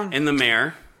 Eva. And the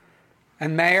mayor.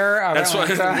 And Mayor. Of That's what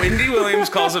Atlanta. Wendy Williams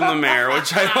calls him, the mayor,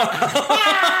 which I love.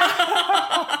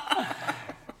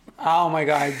 Oh, my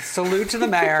God. Salute to the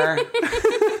mayor.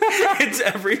 It's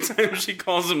every time she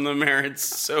calls him the mayor, it's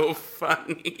so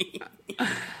funny.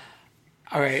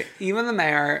 All right, even the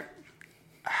mayor...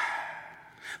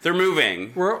 They're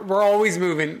moving. We're always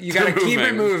moving. You got to They're keep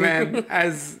it moving. moving,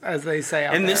 as they say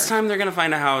out And there. this time they're going to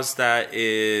find a house that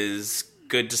is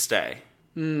good to stay.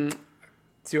 Do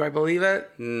I believe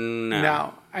it?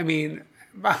 No. I mean,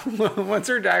 what's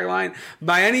her tagline?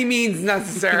 By any means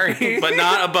necessary. But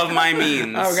not above my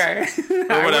means. Okay.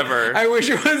 Or whatever. I wish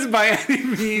it was by any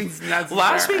means necessary.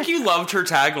 Last week you loved her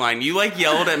tagline. You like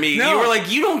yelled at me. No. You were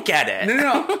like, you don't get it.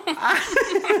 No.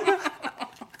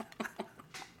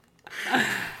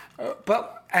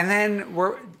 But, and then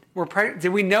we're pregnant. Did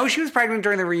we know she was pregnant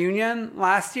during the reunion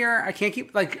last year? I can't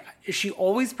keep, like, is she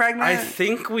always pregnant? I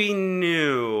think we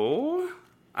knew.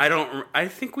 I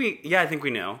think we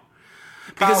knew.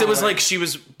 Because it was Probably. like she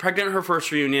was pregnant her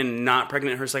first reunion, not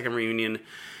pregnant her second reunion,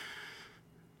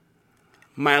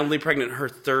 mildly pregnant her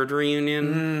third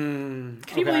reunion.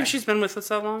 Can you believe she's been with us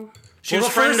that long? She was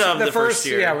friend of the first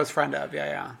year. Yeah, was friend of.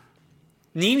 Yeah.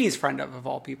 Nini's friend of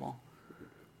all people.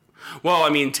 Well, I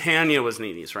mean, Tanya was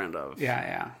Nene's friend of.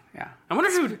 Yeah. I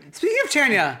wonder who... Speaking of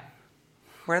Tanya,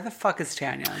 where the fuck is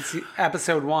Tanya?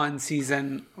 Episode 1,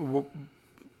 season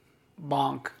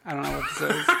bonk. I don't know what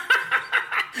this is.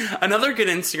 Another good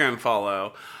Instagram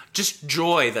follow. Just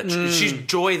joy that she's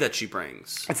joy that she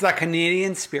brings. It's that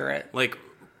Canadian spirit. Like,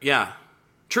 yeah.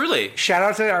 Truly. Shout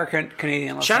out to our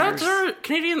Canadian listeners. Shout out to our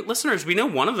Canadian listeners. We know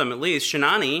one of them at least.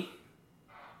 Shinani.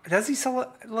 Does he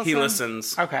still listen? He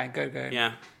listens. Okay, good.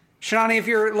 Yeah. Shinani, if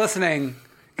you're listening,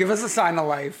 give us a sign of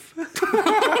life.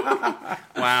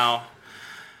 Wow.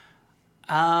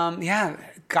 Yeah,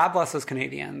 God bless those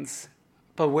Canadians.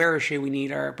 But where is she? We need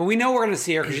her. But we know we're going to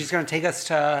see her because she's going to take us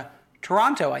to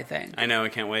Toronto, I think. I know. I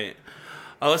can't wait.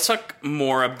 Let's talk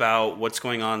more about what's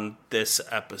going on this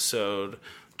episode.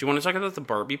 Do you want to talk about the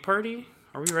Barbie party?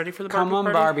 Are we ready for the Barbie Come on,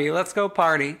 party? Barbie. Let's go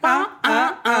party.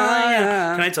 Yeah.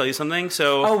 Can I tell you something?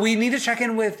 So, Oh, we need to check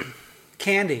in with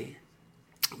Candy.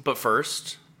 but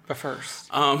first... But first.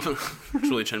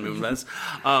 Julie Chen Moonves.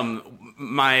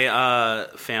 My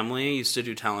family used to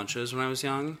do talent shows when I was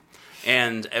young,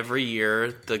 and every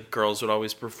year the girls would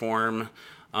always perform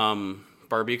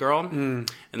Barbie Girl. And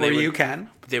you Ken.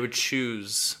 They would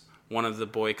choose one of the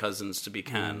boy cousins to be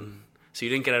Ken. So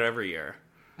you didn't get it every year.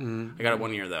 I got it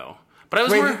one year though. But I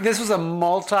was Wait, more, this was a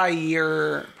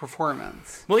multi-year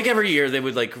performance. well, like every year they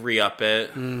would like re-up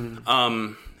it.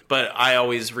 But I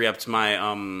always re-upped my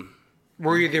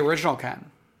Were you the original Ken?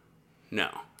 No.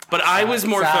 But I was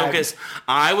more sad. focused.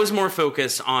 I was more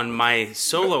focused on my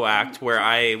solo act where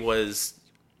I was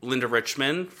Linda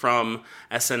Richmond from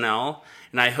SNL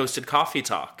and I hosted Coffee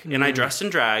Talk and I dressed in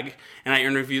drag and I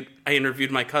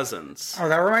interviewed my cousins. Oh,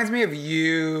 that reminds me of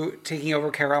you taking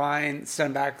over Caroline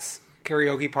Stenbeck's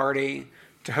karaoke party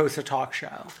to host a talk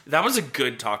show. That was a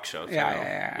good talk show. Too.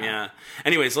 Yeah.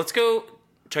 Anyways, let's go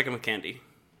check in with Candy.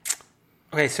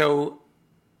 Okay, so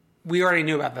we already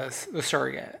knew about this, the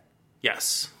surrogate.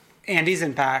 Yes. Andy's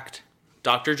Impact.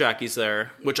 Dr. Jackie's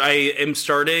there, which I am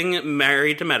starting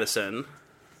Married to Medicine.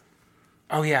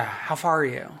 Oh, yeah. How far are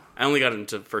you? I only got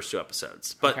into the first 2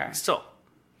 episodes, but Okay. still.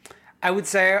 I would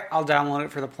say I'll download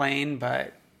it for the plane,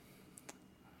 but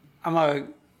I'm a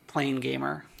plane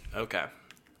gamer. Okay.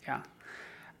 Yeah.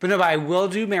 But no, but I will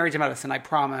do Married to Medicine. I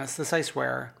promise. This I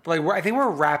swear. But like, I think we're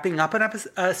wrapping up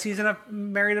a season of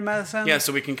Married to Medicine. Yeah,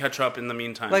 so we can catch up in the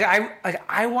meantime. Like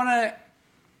I want to.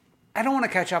 I don't want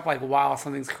to catch up like while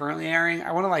something's currently airing.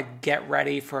 I want to like get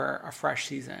ready for a fresh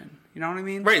season. You know what I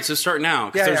mean? Right, so start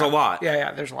now, because there's a lot.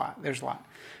 Yeah, there's a lot.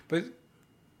 But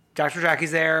Dr.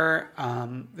 Jackie's there.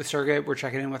 The surrogate, we're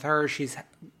checking in with her. She's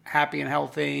happy and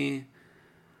healthy.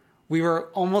 We were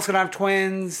almost going to have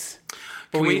twins,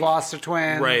 but we lost a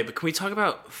twin. Right, but can we talk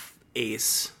about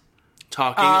Ace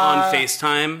talking on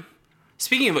FaceTime?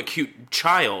 Speaking of a cute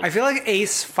child. I feel like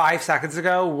Ace 5 seconds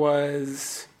ago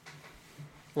was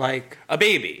like a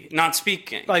baby, not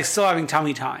speaking. like still having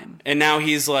tummy time. And now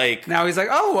he's like... Now he's like,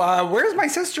 oh, where's my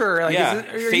sister? Like, yeah,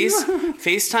 are you-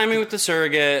 FaceTiming with the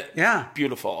surrogate. Yeah.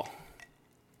 Beautiful.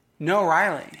 No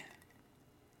Riley.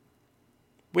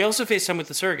 We also FaceTime with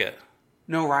the surrogate.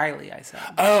 No Riley, I said.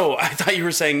 Oh, I thought you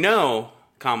were saying no,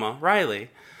 comma, Riley.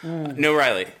 No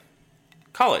Riley.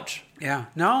 College. Yeah.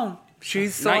 No,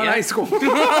 she's still Not in yet. high school.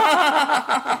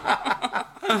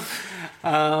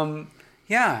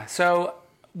 Yeah, so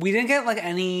we didn't get like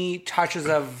any touches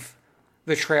of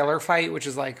the trailer fight, which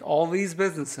is like all these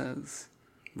businesses.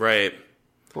 Right.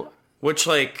 Which,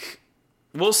 like,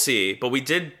 we'll see, but we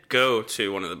did go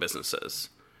to one of the businesses.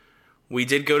 We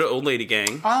did go to Old Lady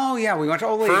Gang Oh, yeah, we went to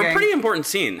Old Lady for Gang. a pretty important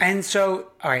scene. And so,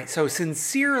 all right, so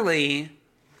Sincerely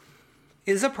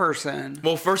is a person.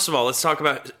 Well, first of all, let's talk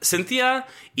about Cynthia,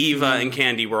 Eva, and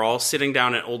Candy were all sitting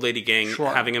down at Old Lady Gang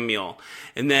Sure. having a meal.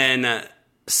 And then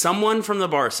someone from the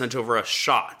bar sent over a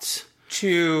shot.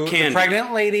 To the Candy.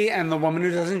 pregnant lady and the woman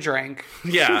who doesn't drink.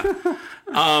 Yeah.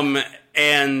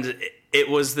 And it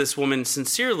was this woman,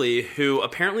 Sincerely, who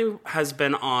apparently has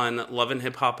been on Love and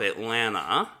Hip Hop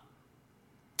Atlanta.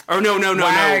 Or no,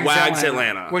 Wags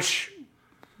Atlanta. Which,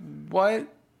 what?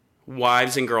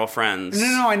 Wives and Girlfriends.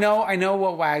 No, I know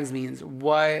what WAGs means.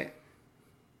 What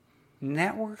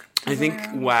network? I think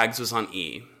Wags was on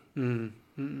E.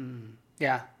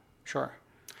 Yeah, sure.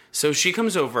 So she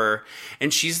comes over,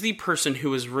 and she's the person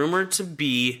who is rumored to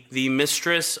be the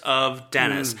mistress of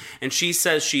Dennis. And she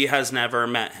says she has never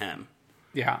met him.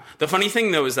 Yeah. The funny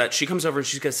thing, though, is that she comes over and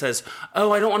she says,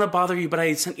 oh, I don't want to bother you, but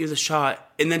I sent you the shot.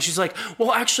 And then she's like,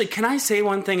 well, actually, can I say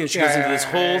one thing? And she goes into this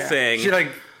whole thing. She like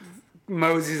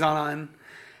moseys on.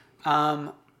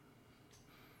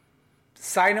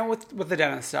 Side note with the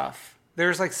Dennis stuff.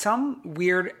 There's like some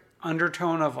weird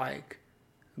undertone of like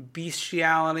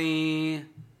bestiality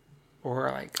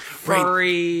or like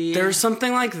furry. There's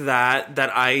something like that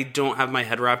I don't have my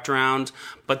head wrapped around,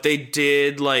 but they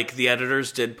did, like, the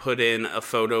editors did put in a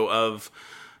photo of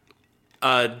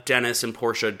Dennis and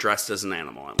Portia dressed as an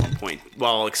animal at one point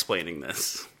while explaining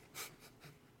this.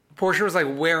 Portia was like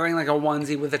wearing like a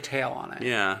onesie with a tail on it.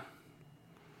 Yeah.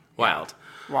 Wild.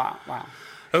 Wow.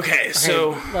 Okay,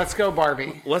 so let's go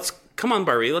Barbie. come on,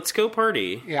 Barbie, let's go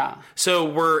party. Yeah. So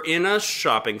we're in a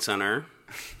shopping center.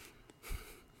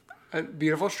 A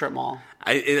beautiful strip mall.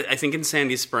 I think in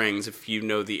Sandy Springs, if you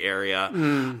know the area.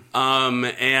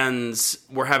 And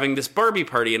we're having this Barbie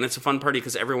party, and it's a fun party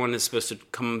because everyone is supposed to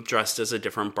come dressed as a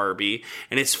different Barbie,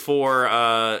 and it's for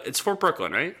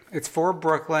Brooklyn, right? It's for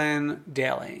Brooklyn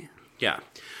Daily. Yeah.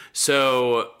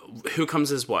 So who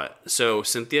comes as what? So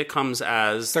Cynthia comes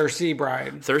as Thirsty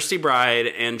Bride,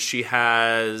 and she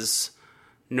has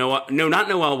Noah. No, not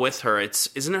Noelle with her.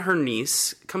 Isn't it her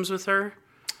niece comes with her?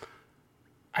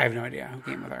 I have no idea who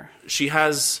came with her. She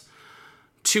has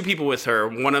 2 people with her.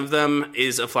 One of them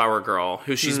is a flower girl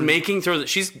who she's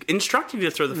she's instructing you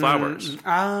to throw the flowers.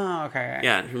 Oh, okay.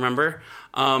 Yeah, remember?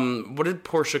 What did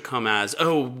Portia come as?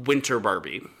 Oh, Winter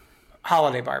Barbie.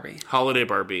 Holiday Barbie. Holiday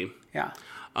Barbie. Yeah.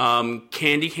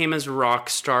 Candy came as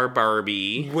Rockstar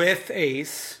Barbie. With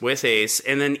Ace.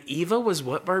 And then Eva was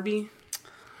what Barbie?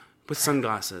 With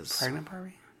sunglasses. Pregnant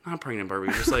Barbie? Not pregnant Barbie,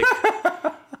 just like...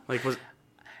 was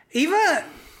Eva,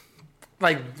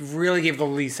 like, really gave the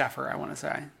least effort, I want to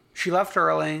say. She left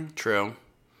early. True.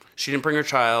 She didn't bring her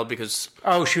child because...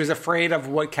 Oh, she was afraid of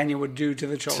what Kenya would do to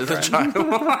the children. To the child.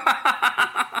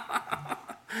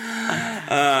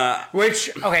 Which,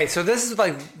 okay, so this is,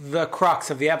 like, the crux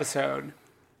of the episode.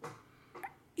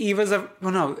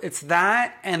 It's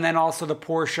that, and then also the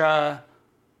Portia...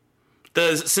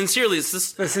 The Sincerely, it's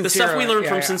the stuff we learned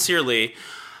from Sincerely.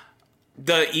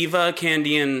 The Eva,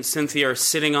 Candy, and Cynthia are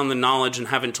sitting on the knowledge and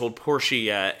haven't told Portia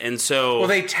yet, and so... Well,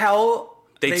 they tell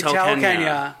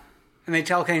Kenya. and they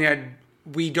tell Kenya,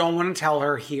 we don't want to tell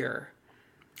her here.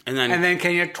 And then And then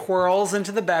Kenya twirls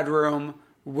into the bedroom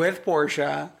with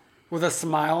Portia with a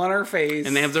smile on her face.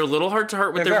 they have their little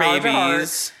heart-to-heart with They their have their heart-to-heart.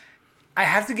 babies. I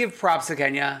have to give props to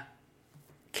Kenya.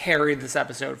 Carried this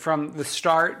episode from the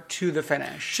start to the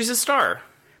finish. She's a star.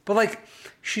 But, like,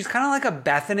 she's kind of like a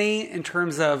Bethany in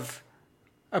terms of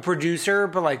a producer,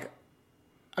 but, like,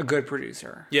 a good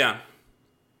producer. Yeah.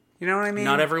 You know what I mean?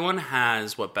 Not everyone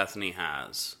has what Bethany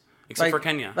has. Except for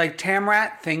Kenya. Like,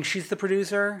 Tamrat thinks she's the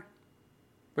producer,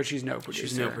 but she's no producer.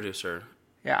 She's no producer.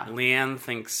 Yeah. Leanne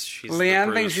thinks she's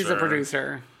Leanne thinks she's a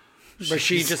producer, but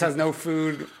she just has no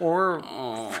food or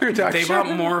production. They brought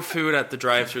more food at the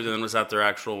drive-thru than was at their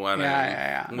actual wedding.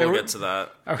 Yeah. We'll get to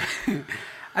that. Okay.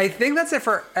 I think that's it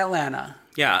for Atlanta.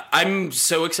 Yeah, I'm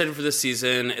so excited for this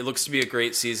season. It looks to be a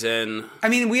great season. I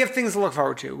mean, we have things to look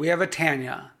forward to. We have a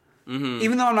Tanya. Mm-hmm.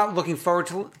 Even though I'm not looking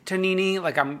forward to Nene,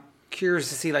 like, I'm curious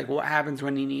to see, like, what happens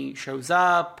when Nene shows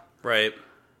up. Right.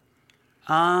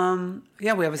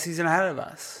 Yeah, we have a season ahead of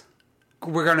us.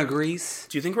 We're going to Greece.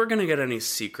 Do you think we're going to get any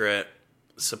secret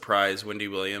surprise Wendy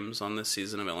Williams on this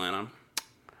season of Atlanta?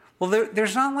 Well,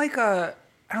 there's not like I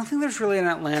don't think there's really an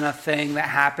Atlanta thing that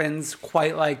happens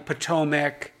quite like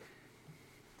Potomac,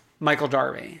 Michael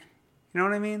Darby. You know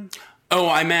what I mean? Oh,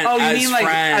 I meant Oh, you as mean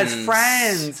friends. like as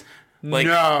friends? Like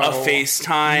no. a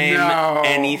FaceTime, No.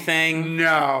 anything?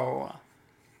 No.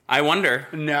 I wonder.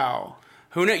 No.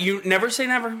 Who know? You never say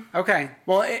never. Okay.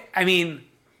 Well, I mean,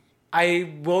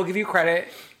 I will give you credit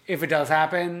if it does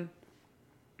happen.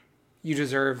 You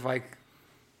deserve like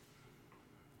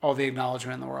all the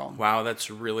acknowledgement in the world. Wow,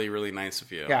 that's really, really nice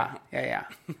of you. Yeah.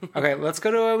 Okay, let's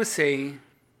go to OC.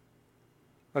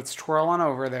 Let's twirl on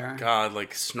over there. God,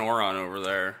 like snore on over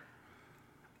there.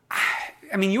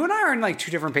 I mean, you and I are in like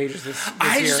two different pages this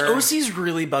year. OC's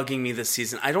really bugging me this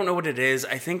season. I don't know what it is.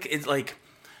 I think it's like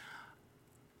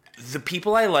the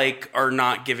people I like are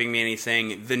not giving me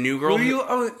anything. The new girl,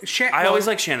 I always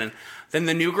like Shannon. Then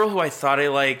the new girl who I thought I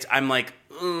liked, I'm like,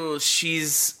 oh,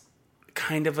 she's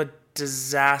kind of a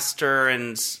disaster,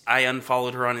 and I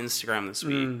unfollowed her on Instagram this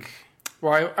week.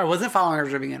 Well, I wasn't following her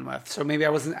to begin with, so maybe I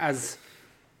wasn't as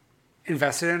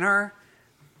invested in her.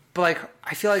 But like,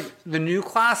 I feel like the new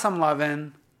class I'm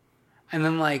loving, and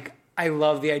then like I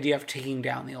love the idea of taking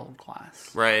down the old class.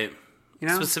 Right. You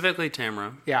know, Specifically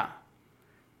Tamara. Yeah.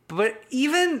 But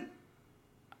even,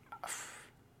 all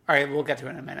right, we'll get to it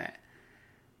in a minute.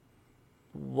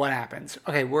 What happens?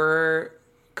 Okay, we're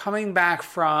coming back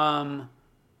from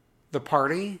the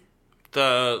party.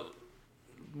 The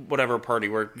whatever party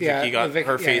where Vicky got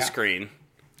her face green.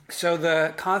 So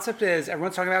the concept is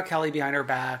everyone's talking about Kelly behind her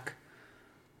back.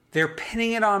 They're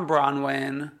pinning it on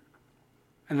Bronwyn,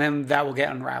 and then that will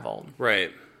get unraveled.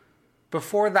 Right.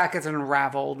 Before that gets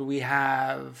unraveled, we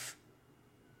have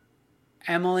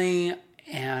Emily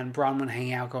and Bronwyn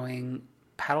hanging out going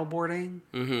paddleboarding.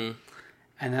 Mm-hmm.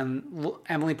 And then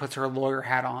Emily puts her lawyer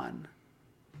hat on.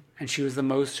 And she was the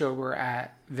most sober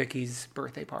at Vicky's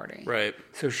birthday party. Right.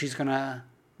 So she's going to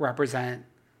represent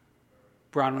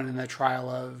Bronwyn in the trial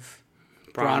of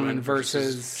Bronwyn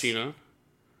versus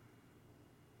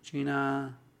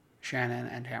Gina, Shannon,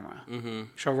 and Tamara. Mm-hmm.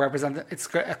 She'll represent it's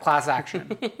a class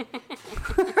action.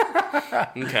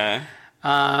 Okay.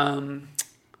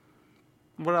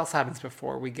 What else happens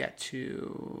before we get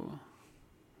to...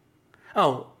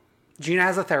 Oh, Gina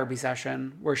has a therapy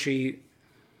session where she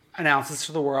announces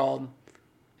to the world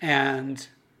and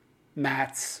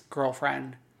Matt's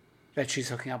girlfriend that she's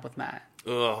hooking up with Matt.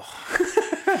 Ugh.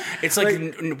 It's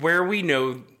like where we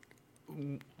know...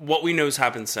 What we know's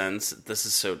happened since. This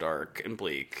is so dark and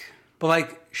bleak. But,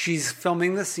 like, she's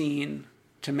filming the scene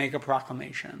to make a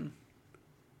proclamation.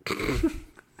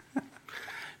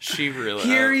 She really...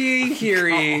 Hear ye, hear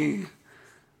ye.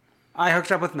 I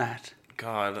hooked up with Matt.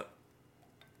 God.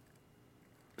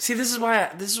 See, this is why,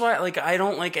 like, I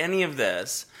don't like any of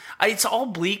this. It's all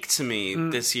bleak to me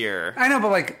this year. I know,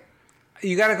 but, like,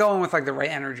 you got to go in with, like, the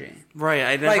right energy. Right,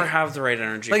 I never have the right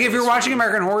energy. Like, if you're watching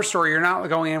American Horror Story, you're not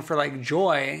going in for, like,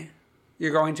 joy.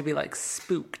 You're going to be, like,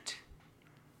 spooked.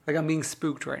 Like, I'm being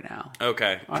spooked right now.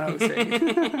 Okay. On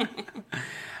OC.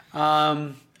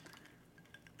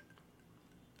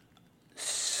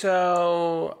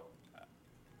 So,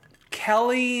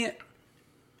 Kelly,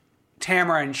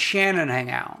 Tamara, and Shannon hang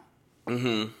out.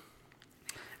 Mm-hmm.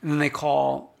 And then they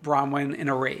call Bronwyn in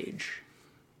a rage.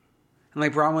 And,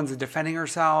 like, Bronwyn's defending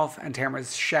herself, and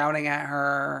Tamara's shouting at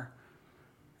her.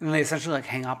 And then they essentially, like,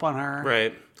 hang up on her.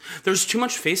 Right. There's too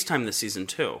much FaceTime this season,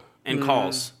 too. And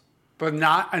calls. But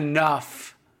not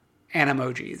enough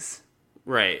animojis.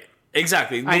 Right.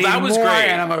 Exactly. Well, I need that was more great.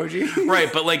 Animoji.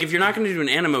 Right, but like if you're not going to do an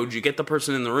Animoji, get the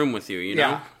person in the room with you, you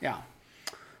know? Yeah.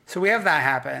 So we have that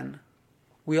happen.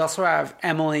 We also have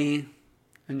Emily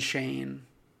and Shane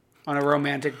on a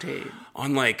romantic date.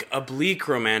 On like a bleak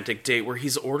romantic date where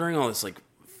he's ordering all this like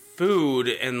food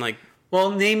and like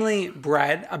Well, namely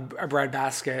bread, a bread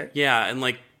basket, yeah, and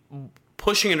like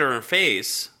pushing it in her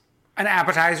face. an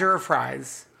appetizer of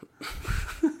fries.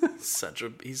 He's such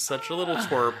a little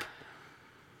twerp.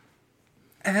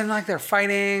 And then like they're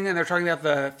fighting and they're talking about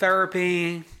the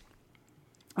therapy.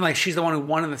 And like she's the one who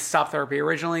wanted to stop therapy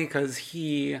originally because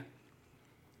he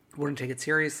wouldn't take it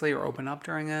seriously or open up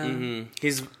during it. Mm-hmm.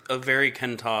 He's a very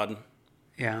Ken Todd.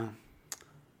 Yeah.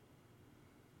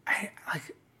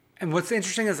 And what's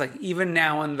interesting is like even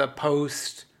now in the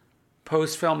post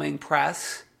filming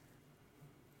press,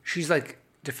 she's like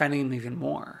defending him even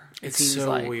more. It's seems so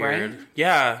like, weird. right?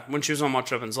 Yeah, when she was on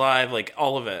Watch Evans Live, like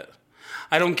all of it.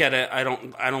 I don't get it. I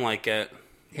don't like it.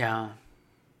 Yeah.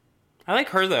 I like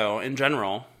her though, in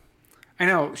general. I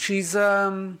know. She's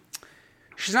not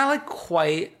like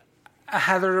quite a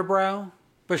Heather Dubrow,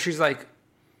 but she's like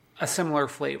a similar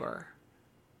flavor.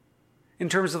 In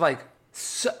terms of like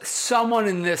someone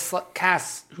in this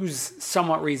cast who's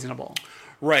somewhat reasonable.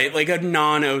 Right, like a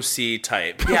non-OC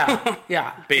type.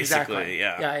 Yeah, Basically, exactly.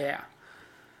 yeah. Yeah.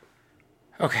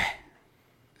 Okay.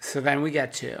 So then we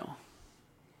get to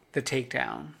the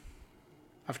takedown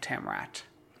of Tamrat.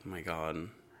 Oh my god.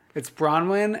 It's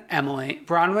Bronwyn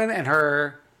and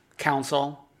her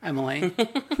counsel, Emily.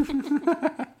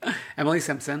 Emily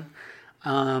Simpson.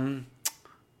 Shannon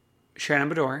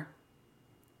Bedore.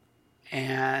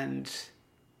 And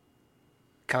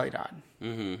Kelly Dodd.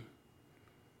 Mm-hmm.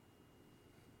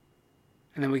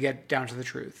 And then we get down to the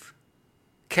truth.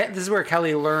 This is where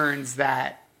Kelly learns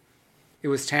that it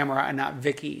was Tamara and not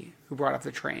Vicky who brought up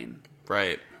the train.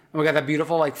 Right. And we got that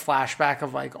beautiful like flashback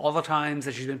of like all the times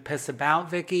that she's been pissed about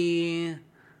Vicky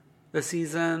this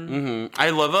season. Mm-hmm. I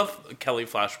love a Kelly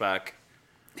flashback.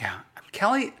 Yeah.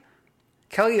 Kelly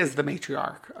is the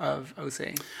matriarch of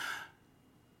OC.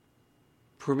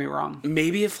 Prove me wrong.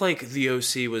 Maybe if like the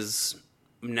OC was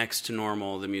next to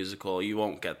Normal, the musical, you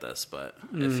won't get this, but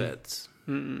it fits.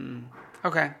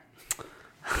 Okay.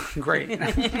 Great.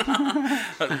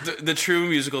 The true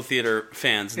musical theater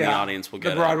fans in the audience will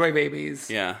get the Broadway babies.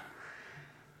 Yeah.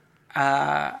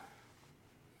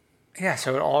 Yeah,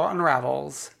 so it all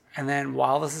unravels. And then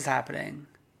while this is happening,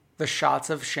 the shots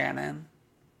of Shannon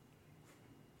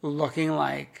looking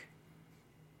like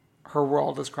her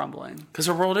world is crumbling. Because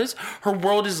her world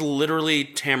is literally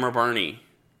Tamara Barney.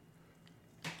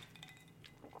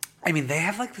 I mean, they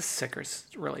have like the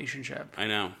sickest relationship. I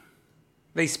know.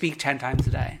 They speak 10 times a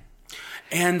day.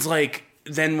 And like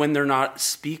then when they're not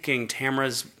speaking,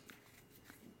 Tamara's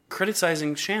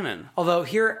criticizing Shannon. Although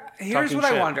here's Talking what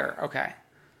shit. I wonder. Okay.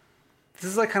 This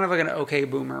is like kind of like an okay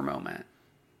boomer moment.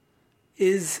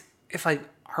 Is if like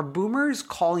are boomers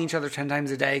calling each other 10 times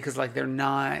a day because like they're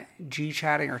not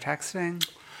G-chatting or texting?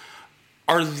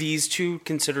 Are these two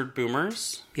considered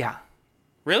boomers? Yeah.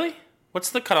 Really? What's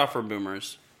the cutoff for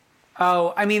boomers?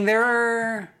 Oh, I mean,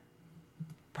 they're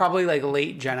probably like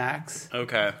late Gen X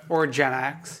Okay. or Gen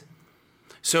X.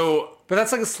 So, But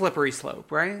that's like a slippery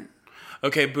slope, right?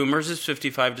 okay, boomers is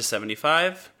 55 to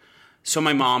 75. So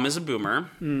my mom is a boomer.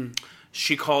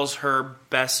 She calls her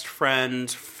best friend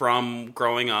from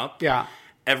growing up Yeah.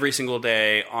 every single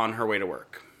day on her way to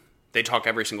work. They talk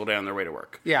every single day on their way to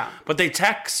work. Yeah. But they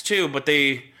text too, but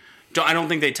I don't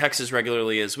think they text as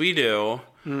regularly as we do.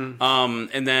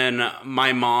 And then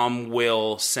my mom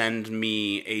will send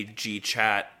me a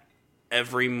G-chat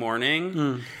every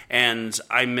morning. And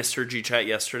I missed her G-chat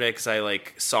yesterday because I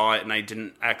like saw it and I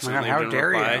didn't accidentally how didn't dare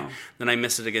reply. you. Then I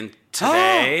missed it again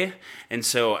today. And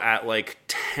so at like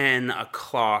 10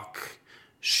 o'clock,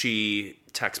 she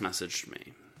text messaged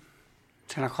me.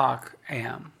 10 o'clock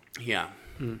a.m. Yeah.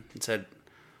 And said,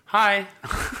 hi.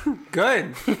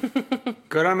 Good.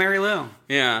 Good on Mary Lou.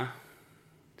 Yeah.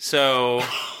 So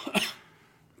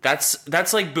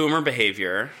that's like boomer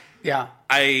behavior. Yeah.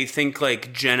 I think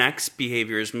like Gen X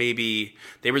behaviors, maybe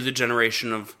they were the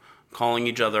generation of calling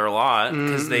each other a lot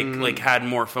because they like had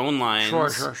more phone lines.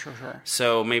 Sure.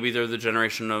 So maybe they're the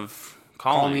generation of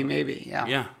Call calling. me maybe. Yeah.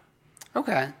 Yeah.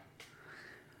 Okay.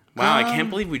 Wow, I can't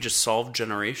believe we just solved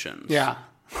generations. Yeah.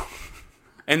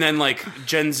 And then like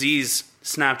Gen Z's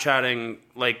Snapchatting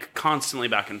like constantly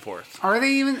back and forth. Are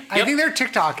they even? I Yep. think they're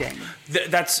TikToking.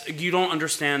 That's you don't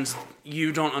understand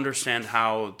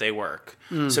how they work.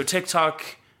 So TikTok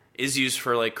is used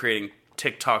for like creating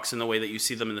TikToks in the way that you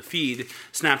see them in the feed.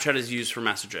 Snapchat is used for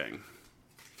messaging.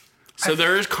 So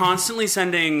they're constantly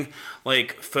sending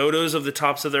like photos of the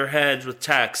tops of their heads with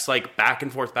text, like back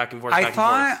and forth, back and forth, back and forth.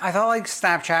 I thought like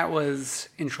Snapchat was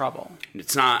in trouble.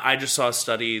 It's not. I just saw a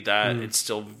study that it's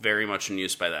still very much in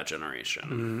use by that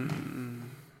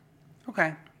generation.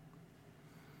 Okay.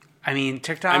 I mean,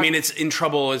 TikTok. I mean, it's in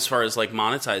trouble as far as like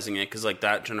monetizing it because like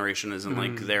that generation isn't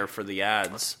like there for the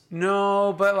ads.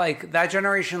 No, but like that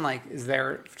generation like is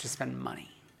there to spend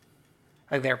money,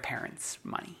 like their parents'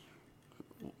 money.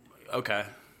 Okay.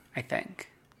 I think.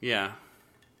 Yeah.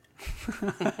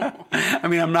 I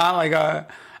mean, I'm not like a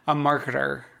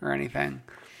marketer or anything.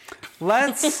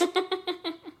 Let's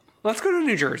go to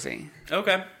New Jersey.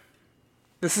 Okay.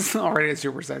 This is already a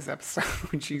supersized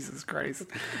episode. Jesus Christ.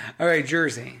 All right,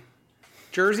 Jersey.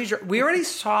 We already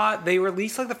saw, they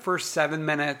released like the first 7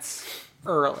 minutes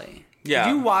early. Yeah.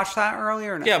 Did you watch that early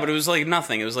or no? Yeah, but it was like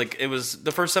nothing. It was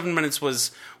the first 7 minutes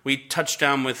was we touched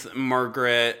down with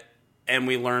Margaret and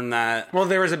we learned that. Well,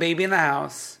 there was a baby in the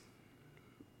house.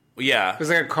 Yeah. It was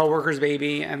like a coworker's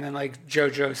baby, and then like Joe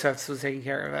Josephs was taking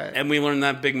care of it. And we learned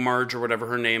that Big Marge or whatever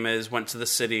her name is went to the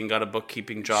city and got a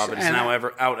bookkeeping job and is now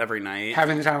out every night.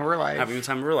 Having the time of her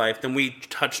life. Then we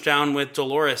touched down with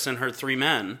Dolores and her 3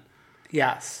 men.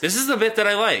 Yes. This is the bit that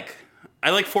I like.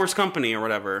 I like Force Company or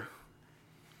whatever.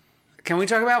 Can we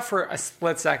talk about for a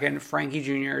split second Frankie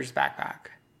Jr.'s backpack?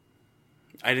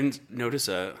 I didn't notice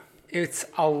it. It's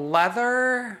a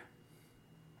leather,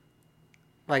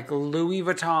 like Louis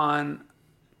Vuitton,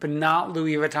 but not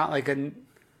Louis Vuitton, like a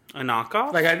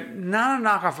knockoff? Not a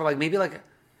knockoff, but like maybe like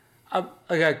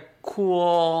a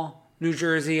cool New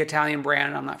Jersey Italian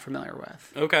brand I'm not familiar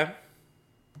with. Okay.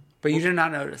 But you did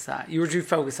not notice that. You were too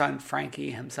focused on Frankie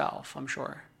himself, I'm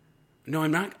sure. No,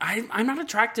 I'm not. I'm not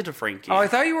attracted to Frankie. Oh, I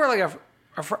thought you were like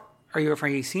are you a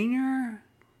Frankie Senior?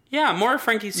 Yeah, more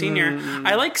Frankie Senior.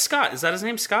 I like Scott. Is that his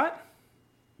name, Scott?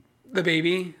 The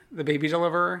baby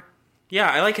deliverer. Yeah,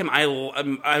 I like him.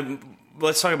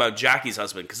 Let's talk about Jackie's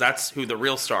husband because that's who the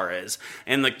real star is.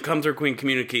 And the Come Through Queen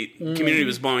community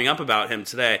was blowing up about him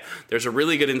today. There's a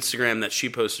really good Instagram that she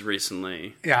posted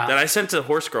recently. Yeah. That I sent to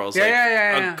Horse Girls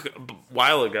a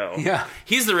while ago. Yeah.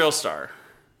 He's the real star.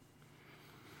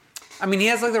 I mean, he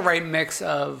has like the right mix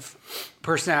of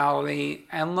personality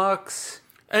and looks.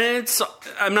 And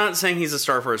I'm not saying he's a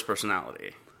star for his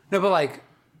personality. No, but like,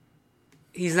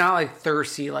 he's not like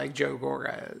thirsty like Joe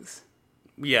Gorga is.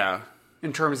 Yeah.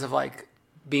 In terms of like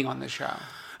being on the show.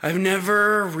 I've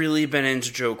never really been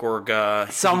into Joe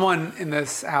Gorga. Someone in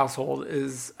this household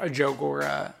is a Joe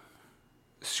Gorga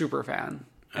super fan.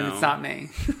 And it's not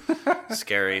me.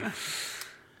 Scary.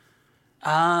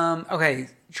 Okay,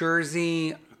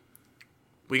 Jersey.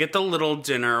 We get the little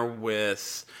dinner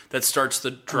that starts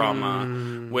the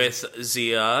drama with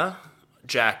Zia,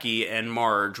 Jackie, and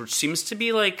Marge, which seems to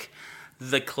be like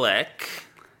the clique.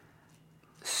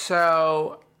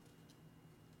 So,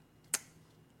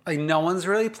 like, no one's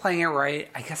really playing it right,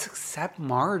 I guess, except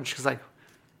Marge, because like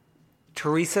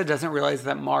Teresa doesn't realize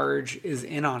that Marge is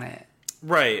in on it.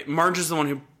 Right, Marge is the one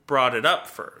who brought it up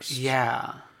first.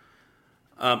 Yeah.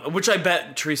 Which I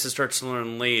bet Teresa starts to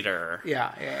learn later.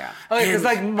 Yeah. Okay, because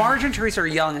like Marge and Teresa are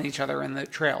yelling at each other in the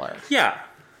trailer. Yeah,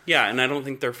 and I don't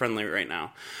think they're friendly right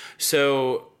now.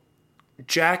 So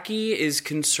Jackie is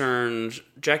concerned.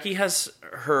 Jackie has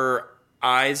her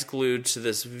eyes glued to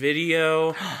this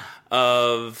video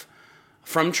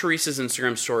from Teresa's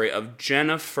Instagram story of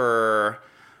Jennifer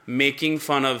making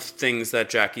fun of things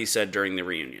that Jackie said during the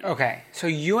reunion. Okay, so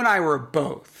you and I were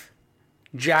both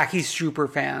Jackie's super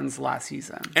fans last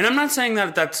season. And I'm not saying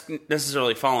that that's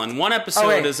necessarily fallen. One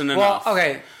episode isn't enough. Well,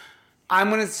 okay. I'm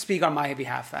going to speak on my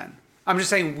behalf then. I'm just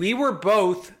saying we were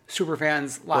both super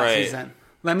fans last season.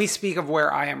 Let me speak of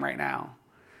where I am right now.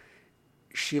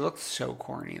 She looked so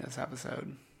corny this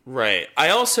episode. Right. I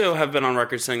also have been on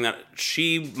record saying that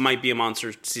she might be a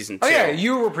monster season 2. Oh yeah,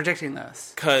 you were predicting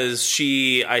this. Because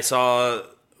I saw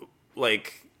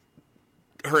like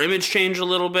her image change a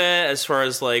little bit as far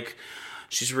as like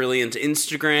she's really into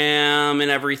Instagram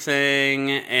and everything.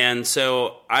 And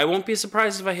so I won't be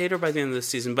surprised if I hate her by the end of this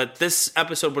season. But this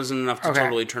episode wasn't enough to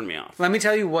totally turn me off. Let me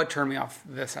tell you what turned me off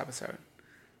this episode.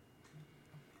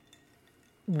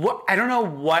 I don't know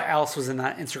what else was in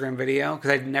that Instagram video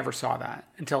because I never saw that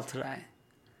until today.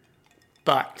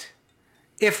 But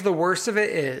if the worst of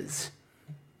it is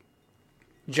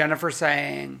Jennifer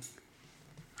saying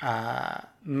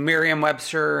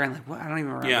Merriam-Webster and like I don't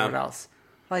even remember what else.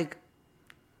 Like,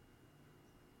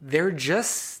 they're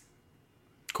just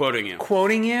quoting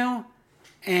you,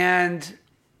 and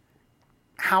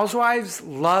housewives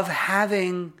love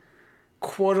having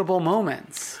quotable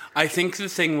moments. I think the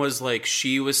thing was like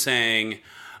she was saying,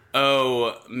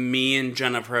 oh, me and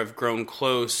Jennifer have grown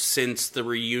close since the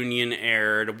reunion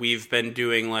aired. We've been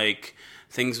doing, like,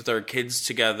 things with our kids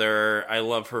together. I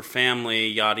love her family,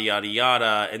 yada, yada,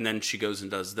 yada. And then she goes and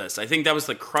does this. I think that was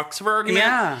the crux of her argument.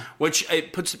 Yeah. Which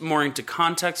it puts it more into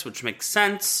context, which makes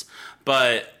sense.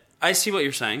 But I see what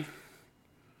you're saying.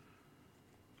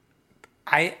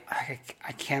 I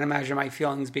can't imagine my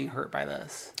feelings being hurt by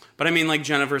this. But I mean, like,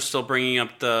 Jennifer's still bringing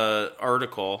up the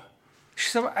article.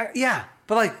 So, yeah.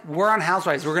 But, like, we're on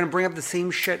Housewives. We're going to bring up the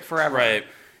same shit forever. Right.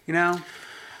 You know?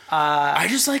 I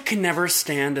just, like, can never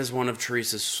stand as one of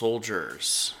Teresa's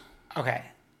soldiers. Okay.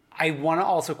 I want to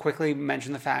also quickly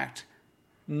mention the fact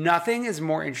nothing is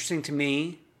more interesting to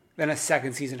me than a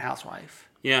second season housewife.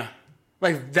 Yeah.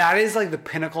 Like, that is, like, the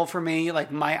pinnacle for me. Like,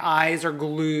 my eyes are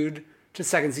glued to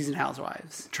second season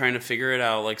housewives. Trying to figure it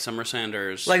out like Summer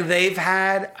Sanders. Like, they've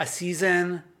had a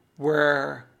season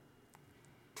where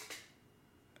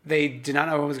they did not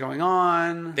know what was going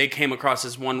on. They came across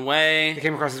as one way. They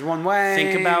came across as one way.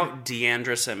 Think about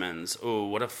Deandra Simmons. Oh,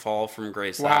 what a fall from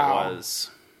grace that Wow.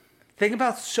 was. Think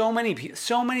about so many,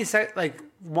 like,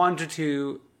 1 to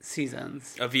 2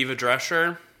 seasons. Aviva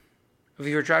Drescher.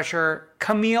 Aviva Drescher.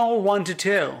 Camille 1 to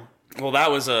 2. Well,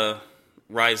 that was a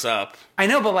rise up. I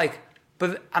know,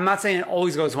 but I'm not saying it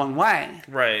always goes one way.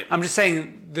 Right. I'm just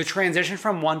saying the transition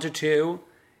from 1 to 2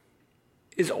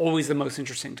 is always the most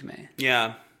interesting to me.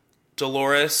 Yeah.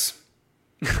 Dolores.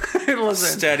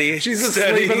 Listen, Steady. she's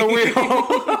Steady. asleep in the wheel.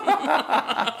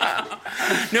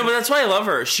 No, but that's why I love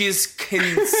her. She's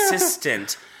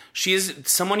consistent. She is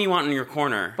someone you want in your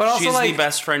corner. But also, she's like, the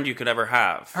best friend you could ever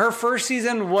have. Her first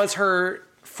season was her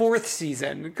 4th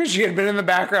season because she had been in the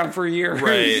background for years.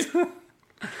 Right.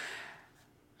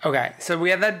 Okay, so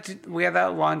we had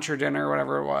that lunch or dinner or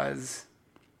whatever it was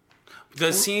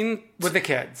The scene with the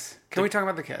kids. Can we talk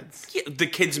about the kids? Yeah, the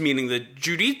kids meaning the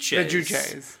Giudices. The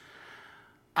Juches.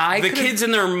 The kids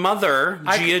and their mother,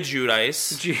 Gia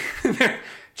Giudice.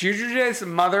 Juju's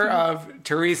mother of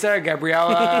Teresa,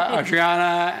 Gabriella,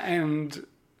 Adriana, and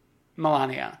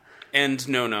Melania. And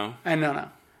No. And no.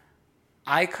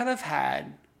 I could have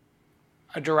had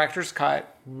a director's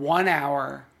cut 1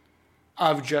 hour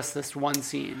of just this one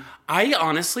scene. I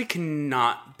honestly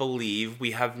cannot believe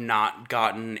we have not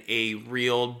gotten a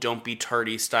real Don't Be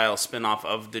Tardy style spinoff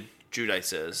of the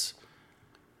Giudices.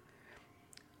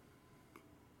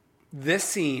 This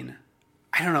scene,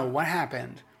 I don't know what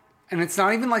happened. And it's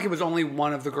not even like it was only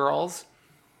one of the girls.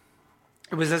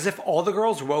 It was as if all the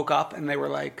girls woke up and they were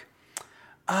like,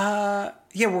 yeah,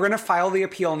 we're going to file the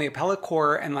appeal in the appellate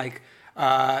court and, like,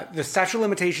 the statute of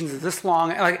limitations is this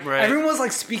long. And, like, right. Everyone was,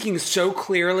 like, speaking so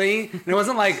clearly. And it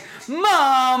wasn't like,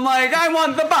 Mom, like, I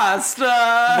want the bust.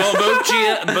 Well,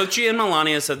 both Gia and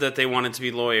Melania said that they wanted to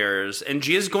be lawyers. And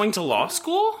Gia's going to law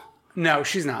school? No,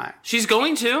 she's not. She's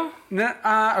going to? No,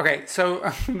 okay, so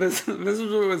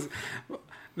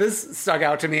this stuck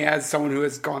out to me as someone who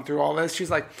has gone through all this.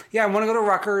 She's like, yeah, I want to go to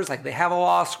Rutgers. Like, they have a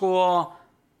law school.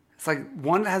 It's like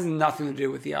one has nothing to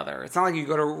do with the other. It's not like you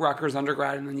go to Rutgers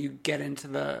undergrad and then you get into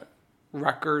the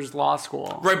Rutgers law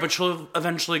school. Right, but she'll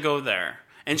eventually go there.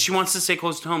 And she wants to stay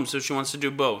close to home, so she wants to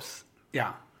do both.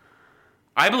 Yeah.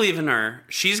 I believe in her.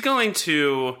 She's going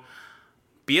to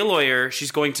be a lawyer. She's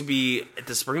going to be at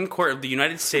the Supreme Court of the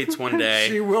United States one day.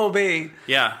 She will be.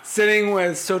 Yeah. Sitting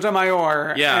with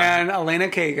Sotomayor and Elena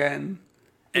Kagan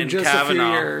in just Kavanaugh. a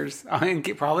few years.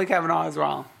 And probably Kavanaugh as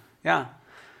well. Yeah.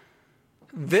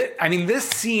 This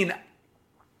scene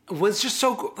was just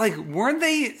so, like, weren't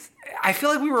they, I feel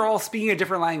like we were all speaking a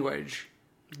different language.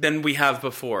 Than we have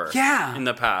before. Yeah. In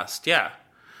the past. Yeah.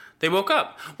 They woke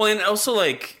up. Well, and also,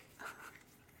 like,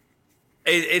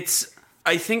 it's,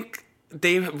 I think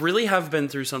they really have been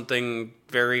through something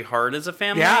very hard as a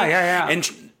family. Yeah.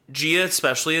 And Gia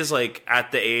especially is, like,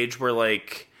 at the age where,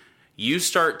 like, you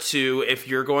start to, if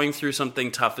you're going through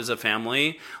something tough as a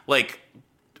family, like,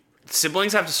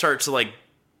 siblings have to start to, like,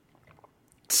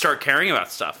 start caring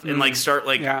about stuff and, like, start,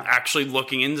 like, actually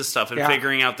looking into stuff and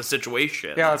figuring out the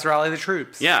situation. Yeah, let's rally the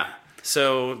troops. Yeah.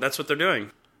 So that's what they're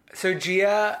doing. So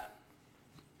Gia,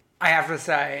 I have to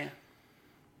say,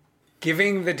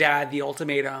 giving the dad the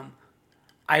ultimatum,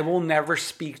 I will never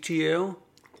speak to you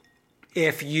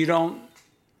if you don't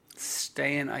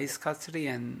stay in ICE custody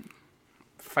and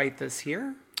fight this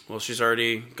here. Well, she's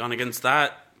already gone against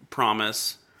that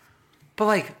promise. But,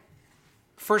 like,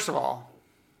 first of all,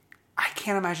 I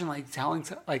can't imagine, like, telling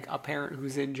like a parent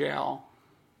who's in jail,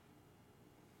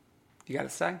 you gotta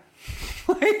stay.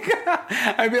 Like,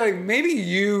 I'd be like, maybe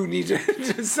you need to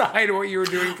decide what you were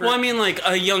doing for. Well, I mean, like,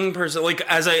 a young person, like,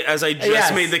 as I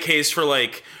just made the case for,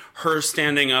 like, her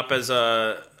standing up as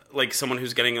a, like someone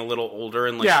who's getting a little older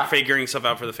and like Yeah. figuring stuff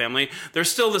out for the family.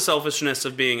 There's still the selfishness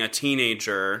of being a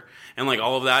teenager and like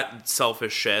all of that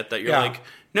selfish shit that you're Yeah. like,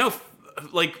 no,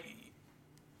 like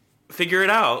figure it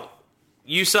out.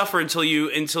 You suffer until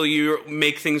you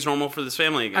make things normal for this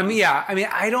family again. I mean, yeah. I mean,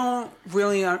 I don't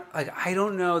really like. I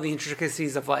don't know the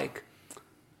intricacies of like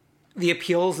the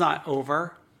appeal's not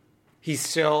over. He's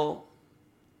still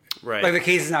right, like the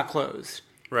case is not closed.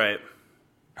 right.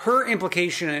 Her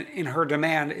implication in her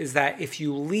demand is that if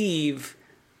you leave,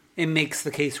 it makes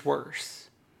the case worse.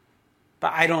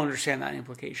 But I don't understand that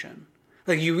implication.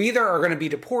 Like you either are going to be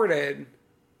deported,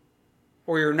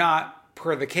 or you're not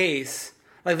per the case.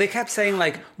 Like they kept saying,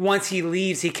 like once he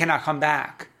leaves, he cannot come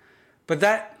back. But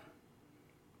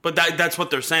that's what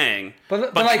they're saying.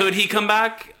 But like, could he come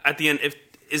back at the end? If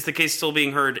is the case still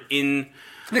being heard in?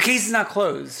 the case is not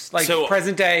closed. Like So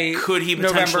present day, could he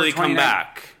November potentially come 29th.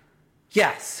 back?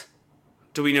 Yes.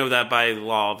 Do we know that by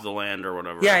law of the land or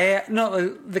whatever? Yeah. No,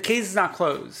 the case is not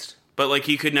closed. But like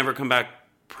he could never come back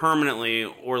permanently,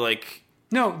 or like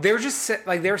No, they're just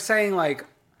like they're saying like,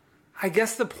 I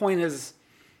guess the point is,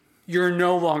 you're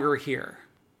no longer here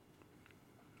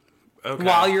okay.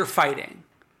 while you're fighting.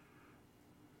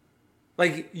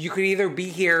 Like you could either be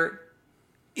here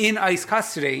in ICE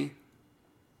custody,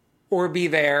 or be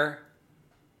there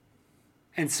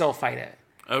and still fight it.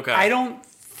 Okay. I don't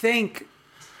think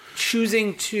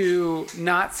choosing to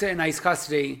not sit in ICE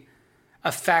custody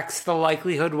affects the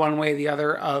likelihood one way or the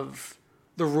other of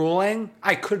the ruling.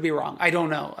 I could be wrong. I don't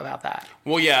know about that.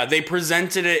 Well, yeah, they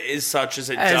presented it as such as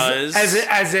it does.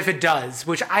 As if it does,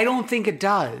 which I don't think it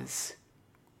does.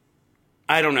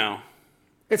 I don't know.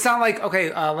 It's not like,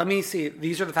 okay, let me see.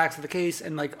 These are the facts of the case.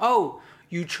 And like, oh,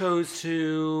 you chose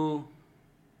to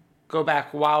go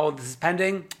back while this is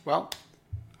pending. Well,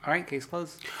 all right, case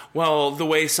closed. Well, the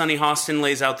way Sunny Hostin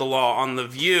lays out the law on The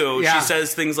View, Yeah. she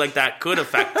says things like that could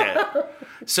affect it.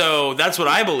 So that's what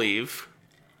I believe.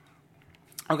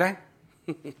 Okay.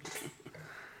 Should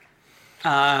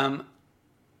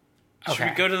we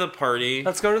go to the party?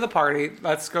 Let's go to the party.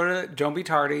 Let's go to Don't Be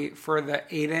Tardy for the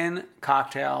Aiden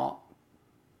cocktail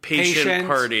Patient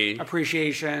party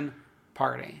appreciation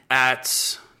party.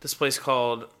 at this place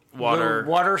called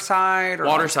Waterside. Or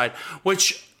Waterside,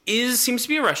 which seems to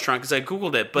be a restaurant because I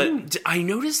googled it. But I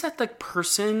noticed that the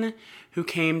person who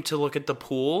came to look at the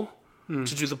pool, to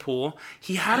do the pool,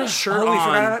 he had a shirt Oh, we on.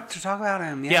 forgot to talk about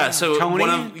him. Yeah. Yeah, so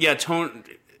Tony,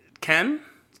 Ken?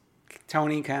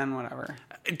 Tony, Ken, whatever.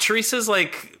 Teresa's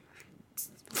like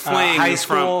fling high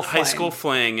school from high fling. school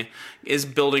fling is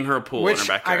building her a pool in her Which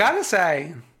backyard. I gotta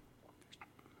say,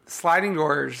 sliding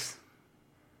doors.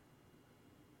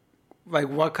 Like,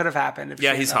 what could have happened? If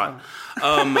Yeah, she he's had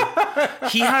hot.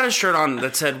 He had a shirt on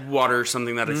that said water,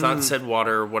 something that I thought said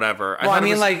water, whatever. Well, I thought it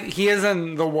mean, was- like, he is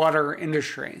in the water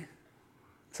industry.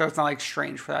 So it's not, like,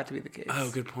 strange for that to be the case. Oh,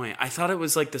 good point. I thought it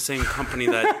was like the same company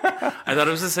from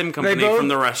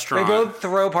the restaurant. They both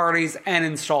throw parties and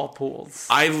install pools.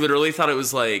 I literally thought it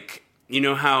was like, you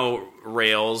know how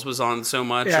Rails was on so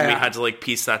much Yeah, and we yeah. had to like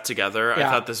piece that together? I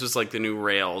Yeah. thought this was like the new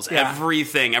Rails. Yeah.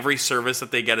 Everything, every service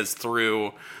that they get is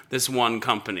through this one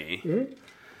company. Mm-hmm.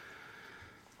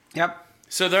 Yep.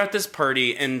 So they're at this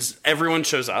party and everyone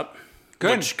shows up.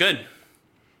 Good. Good.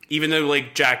 Even though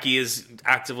like Jackie is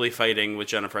actively fighting with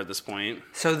Jennifer at this point.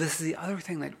 So this is the other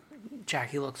thing that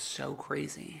Jackie looks so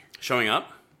crazy. Showing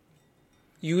up?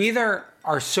 You either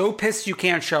are so pissed you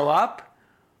can't show up,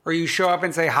 or you show up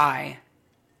and say hi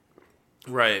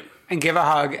Right. and give a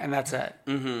hug, and that's it.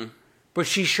 Mm-hmm. But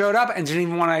she showed up and didn't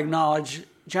even want to acknowledge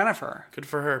Jennifer. Good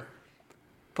for her.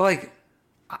 But, like,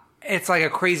 it's like a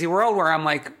crazy world where I'm,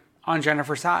 like, on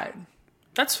Jennifer's side.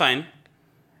 That's fine.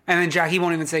 And then Jackie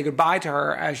won't even say goodbye to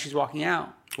her as she's walking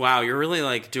out. Wow, you're really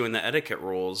like doing the etiquette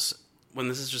rules when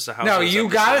this is just a house. No, you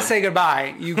gotta say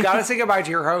goodbye. You gotta say goodbye to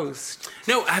your host.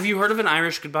 No, have you heard of an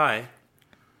Irish goodbye?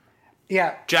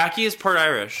 Yeah. Jackie is part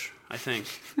Irish, I think.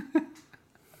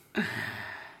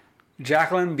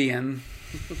 Jacqueline Bean.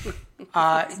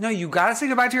 No, you gotta say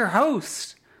goodbye to your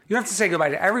host. You don't have to say goodbye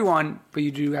to everyone, but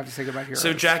you do have to say goodbye to your So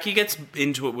host. Jackie gets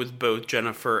into it with both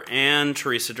Jennifer and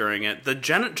Teresa during it.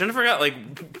 Jennifer got like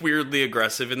weirdly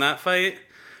aggressive in that fight.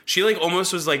 She like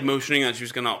almost was like motioning that she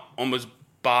was gonna almost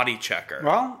body check her.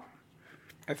 Well,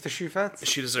 if the shoe fits.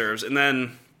 She deserves. And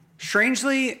then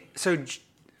Strangely, so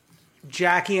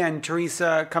Jackie and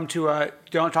Teresa come to a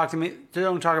don't talk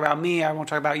about me, I won't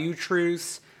talk about you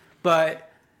truce.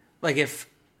 But like if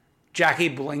Jackie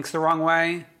blinks the wrong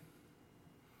way,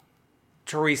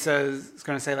 Teresa is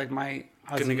going to say like my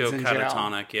gonna husband's go in jail.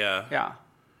 catatonic, yeah. Yeah.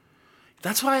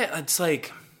 That's why it's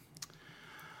like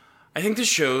I think this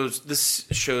show's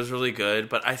really good,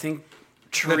 but I think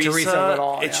Teresa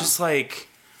Little, it's yeah. just like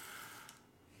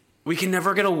we can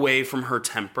never get away from her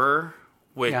temper,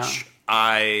 which Yeah.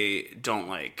 I don't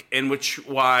like, and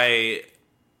why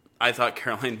I thought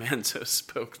Caroline Manzo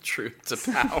spoke truth to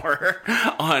power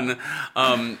on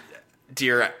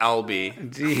Dear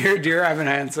Albie. Dear Evan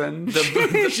Hansen.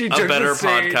 She A took better the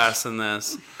stage. podcast than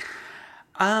this.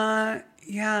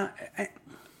 Yeah.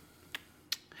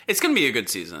 It's gonna be a good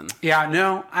season. Yeah,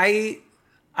 no, I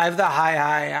have the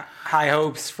high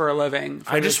hopes for a living.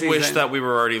 For I this just wish season. that we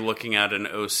were already looking at an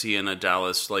OC and a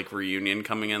Dallas like reunion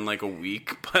coming in like a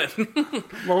week, but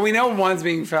Well, we know one's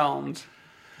being filmed.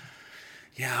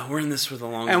 yeah, we're in this for the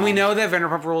long And we haul. know that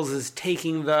Vanderpump Rules is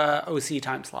taking the OC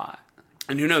time slot.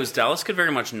 And who knows, Dallas could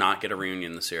very much not get a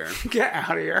reunion this year. Get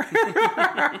out of here.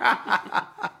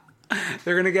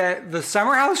 They're going to get the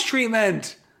Summer House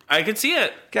treatment. I could see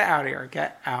it. Get out of here.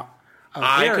 Get out of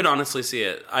I here. could honestly see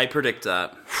it. I predict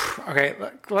that. Okay,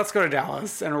 let's go to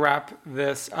Dallas and wrap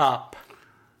this up.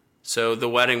 So the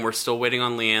wedding, we're still waiting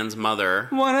on Leanne's mother.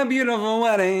 What a beautiful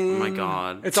wedding. Oh my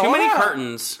god. It's Too all many about-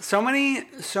 curtains. So many,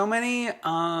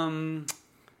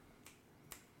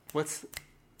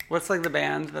 what's like the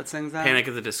band that sings that? Panic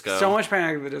at the Disco. So much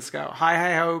Panic at the Disco.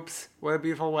 High Hopes. What a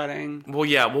beautiful wedding. Well,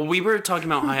 yeah. Well, we were talking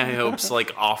about High Hopes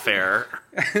like off air.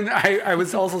 And I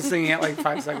was also singing it like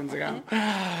 5 seconds ago.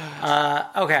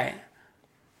 Okay.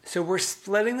 So we're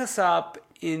splitting this up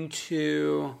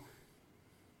into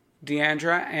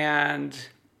Deandra and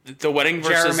The wedding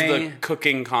versus Jeremy. the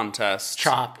cooking contest.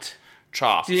 Chopped.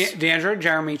 Chopped. Deandra,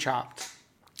 Jeremy, Chopped.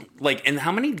 Like, and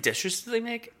how many dishes did they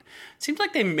make? It seems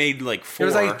like they made like 4. There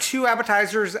was like 2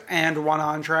 appetizers and 1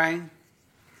 entree.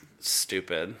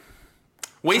 Stupid.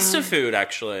 Waste of food,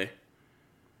 actually.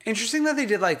 Interesting that they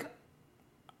did like.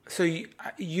 So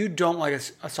you don't like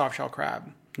a soft shell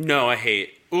crab? No, I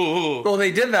hate. Ooh. Well,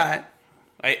 they did that.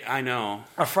 I know.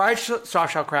 A fried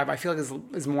soft shell crab, I feel like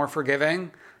is more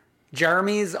forgiving.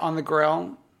 Jeremy's on the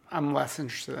grill, I'm less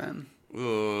interested in.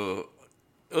 Ugh.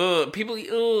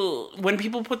 When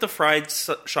people put the fried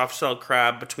soft shell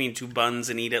crab between 2 buns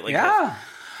and eat it like Yeah.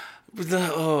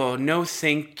 no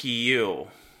thank you.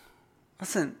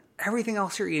 Listen, everything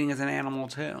else you're eating is an animal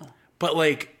too. But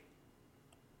like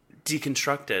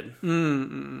deconstructed.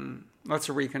 Let's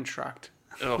reconstruct.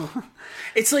 Ugh.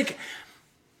 It's like,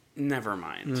 never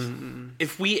mind.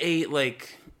 If we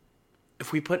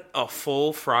put a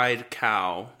full fried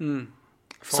cow,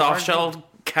 soft shelled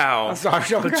cow, Soft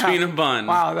shell between crab. a bun.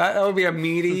 Wow, that would be a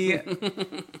meaty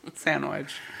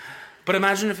sandwich. But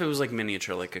imagine if it was like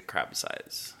miniature, like a crab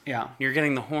size. Yeah. You're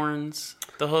getting the horns,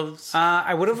 the hooves.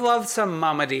 I would have loved some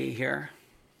Mama D here.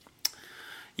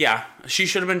 Yeah, she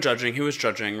should have been judging. Who was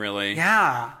judging, really?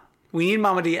 Yeah. We need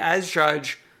Mama D as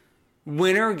judge.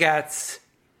 Winner gets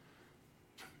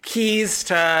keys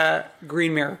to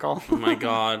Green Miracle. Oh my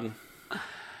god.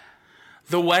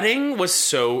 The wedding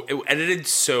was it edited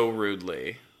so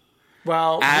rudely.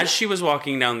 Well, As she was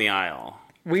walking down the aisle.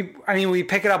 we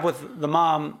pick it up with the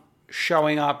mom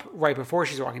showing up right before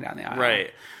she's walking down the aisle.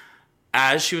 Right.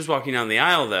 As she was walking down the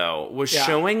aisle, though, was Yeah.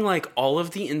 showing like all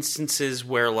of the instances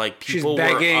where like people were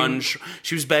begging. unsure.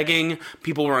 She was begging.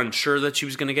 People were unsure that she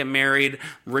was going to get married.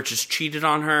 Rich has cheated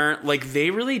on her. Like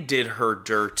they really did her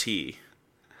dirty.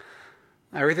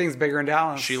 Everything's bigger in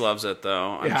Dallas. She loves it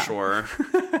though. I'm Yeah. sure.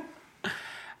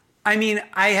 I mean,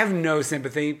 I have no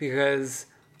sympathy because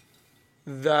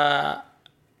the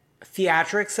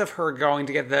theatrics of her going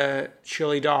to get the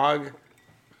chili dog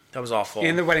That was awful.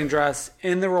 in the wedding dress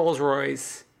in the Rolls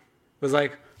Royce was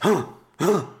like, I'm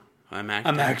acting.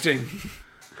 I'm acting.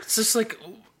 It's just like,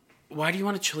 why do you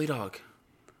want a chili dog?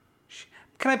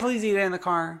 Can I please eat it in the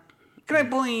car? Can I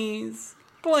please?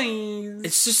 Please.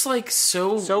 It's just like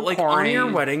so like corny. on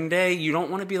your wedding day, you don't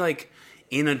want to be like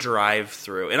in a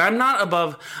drive-through. And I'm not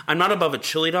above a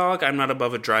chili dog. I'm not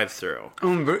above a drive-through.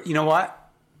 But you know what?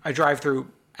 I drive through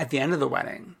at the end of the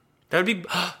wedding. That'd be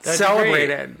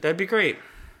Celebrated. That'd be great.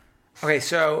 Okay,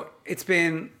 so it's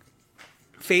been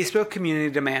Facebook community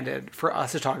demanded for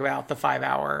us to talk about the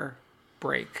 5-hour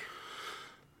break.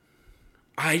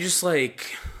 I just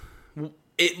like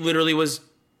it literally was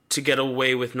to get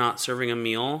away with not serving a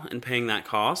meal and paying that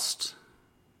cost.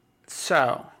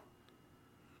 So,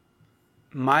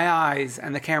 my eyes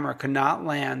and the camera could not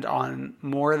land on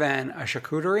more than a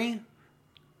charcuterie,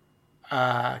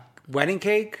 a wedding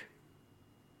cake,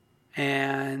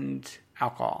 and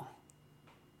alcohol.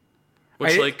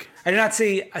 Which I did not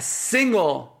see a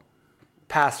single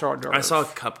past hors d'oeuvre. I saw a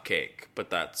cupcake, but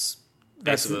that's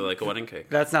basically like a wedding cake.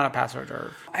 That's not a past hors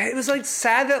d'oeuvre. It was like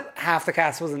sad that half the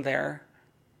cast wasn't there.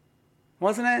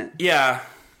 Wasn't it? Yeah.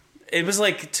 It was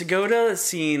like, to go to a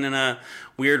scene in a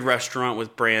weird restaurant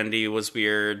with Brandy was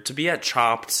weird. To be at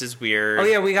Chopped is weird. Oh,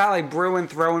 yeah, we got, like, Bruin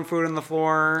throwing food on the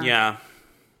floor. Yeah.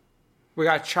 We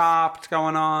got Chopped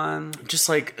going on. Just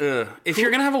like, ugh. If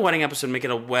you're going to have a wedding episode, make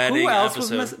it a wedding Who else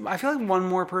episode. was missing? I feel like one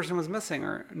more person was missing,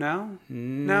 or no?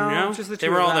 No, just the two they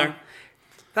were of all them.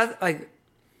 there. That, like,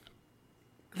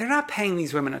 they're not paying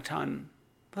these women a ton.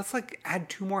 Let's, like, add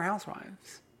 2 more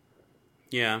housewives.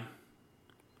 Yeah.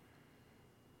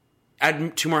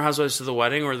 Add 2 more housewives to the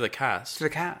wedding or the cast? To the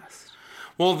cast.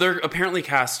 Well, they're apparently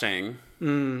casting.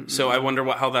 So I wonder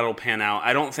how that'll pan out.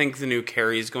 I don't think the new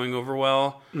Carrie's going over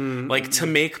well. Like, to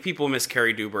make people miss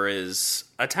Carrie Duber is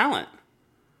a talent.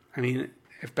 I mean,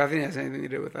 if Bethany has anything to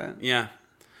do with it. Yeah.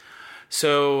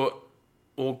 So,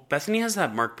 well, Bethany has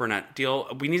that Mark Burnett deal.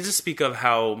 We need to speak of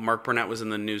how Mark Burnett was in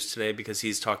the news today because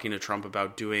he's talking to Trump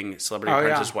about doing Celebrity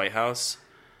Apprentice White House.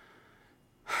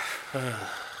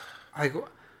 Like,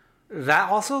 that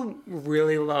also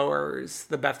really lowers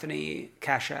the Bethany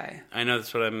cachet. I know,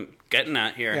 that's what I'm getting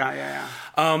at here. Yeah.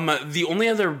 The only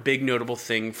other big notable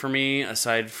thing for me,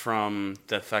 aside from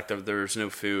the fact that there's no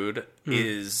food,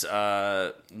 is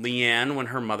Leanne, when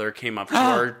her mother came up to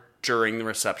her during the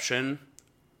reception,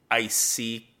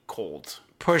 icy cold.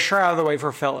 Push her out of the way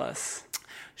for Phyllis.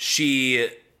 She,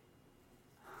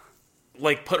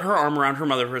 like, put her arm around her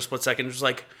mother for a split second and was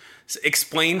like,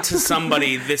 explain to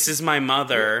somebody, this is my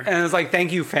mother. And it was like,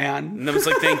 thank you, fan. And it was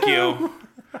like, thank you.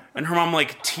 And her mom,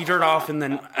 like, teetered off, and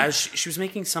then as she was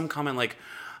making some comment, like,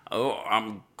 oh,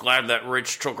 I'm glad that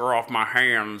Rich took her off my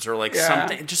hands, or like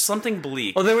something, just something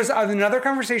bleak. Well, there was another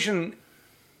conversation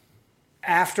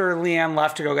after Leanne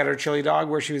left to go get her chili dog,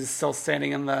 where she was still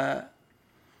standing in the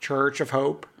Church of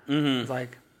Hope. It was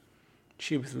like,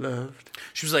 she was loved.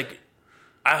 She was like,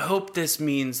 I hope this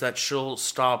means that she'll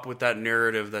stop with that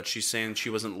narrative that she's saying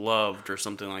she wasn't loved or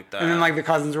something like that. And then, like, the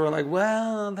cousins were like,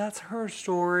 well, that's her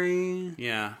story.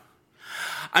 Yeah.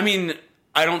 I mean,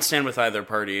 I don't stand with either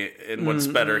party in what's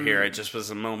better here. It just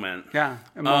was a moment. Yeah,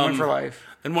 a moment for life.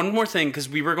 And one more thing, because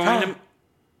we were going to...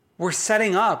 We're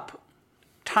setting up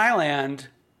Thailand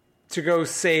to go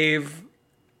save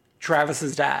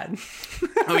Travis's dad.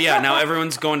 Oh, yeah. Now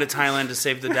everyone's going to Thailand to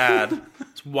save the dad.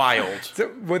 It's wild.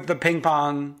 With the ping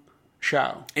pong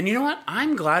show. And you know what?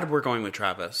 I'm glad we're going with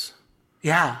Travis.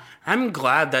 Yeah. I'm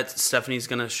glad that Stephanie's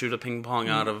going to shoot a ping pong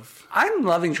out of... I'm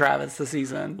loving Travis this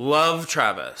season. Love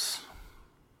Travis.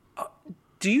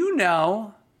 Do you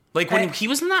know... Like, when he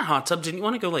was in that hot tub, didn't you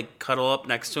want to go, like, cuddle up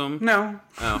next to him? No.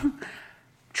 Oh.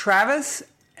 Travis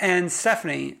and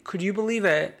Stephanie, could you believe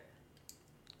it?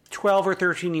 12 or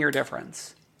 13 year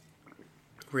difference.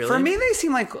 Really? For me, they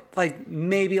seem like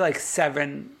maybe like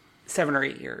 7 or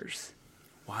 8 years.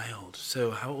 Wild.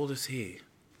 So how old is he?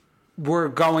 We're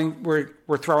throwing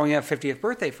a 50th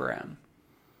birthday for him.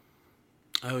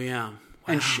 Oh, yeah.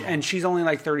 Wow. And she's only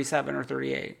like 37 or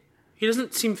 38. He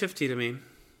doesn't seem 50 to me.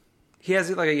 He has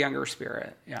like a younger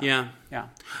spirit. Yeah.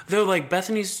 Though, like,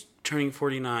 Bethany's turning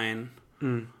 49.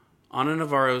 Anna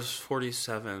Navarro's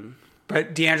 47.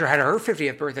 But Deandra had her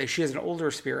 50th birthday. She has an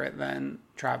older spirit than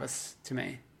Travis to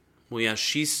me. Well, yeah,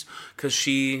 because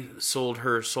she sold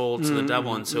her soul to the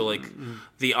devil, and so, like,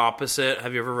 the opposite.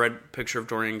 Have you ever read Picture of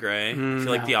Dorian Gray? I feel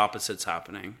like the opposite's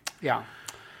happening. Yeah.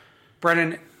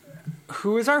 Brennan,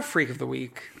 who is our Freak of the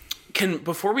Week?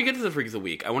 Before we get to the Freak of the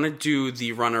Week, I want to do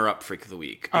the runner-up Freak of the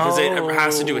Week, because it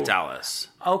has to do with Dallas.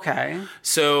 Okay.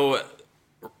 So...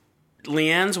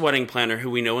 Leanne's wedding planner, who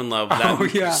we know and love,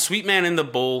 that sweet man in the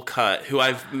bowl cut, who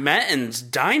I've met and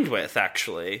dined with,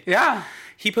 actually. Yeah.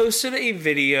 He posted a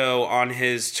video on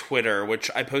his Twitter,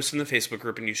 which I posted in the Facebook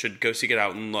group, and you should go seek it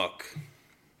out and look.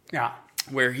 Yeah.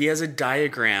 Where he has a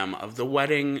diagram of the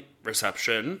wedding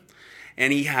reception,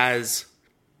 and he has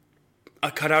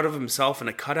a cutout of himself and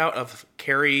a cutout of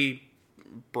Carrie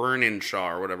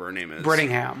Burninshaw, or whatever her name is.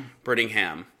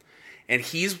 Brittingham. And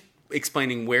he's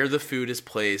explaining where the food is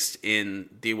placed in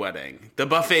the wedding. The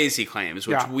buffets, he claims,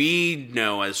 which we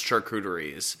know as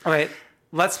charcuteries. Okay,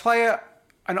 let's play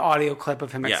an audio clip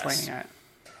of him explaining it.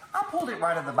 I pulled it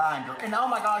right out of the binder, and oh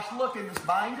my gosh, look in this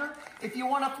binder. If you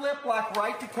want to flip like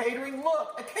right to catering,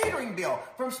 look, a catering bill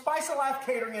from Spice of Life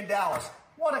Catering in Dallas.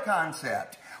 What a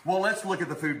concept. Well, let's look at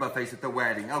the food buffets at the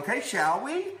wedding, okay, shall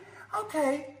we?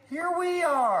 Okay, here we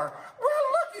are. Well,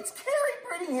 look, it's Carrie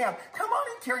Brittingham. Come on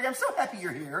in, Carrie. I'm so happy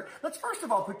you're here. Let's first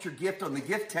of all put your gift on the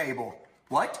gift table.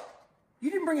 What? You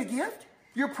didn't bring a gift?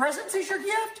 Your presence is your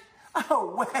gift?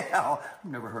 Oh, well, I've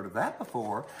never heard of that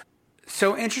before.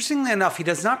 So, interestingly enough, he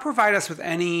does not provide us with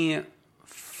any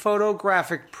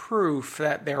photographic proof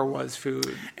that there was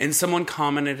food. And someone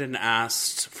commented and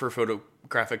asked for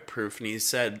graphic proof, and he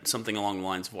said something along the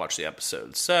lines of watch the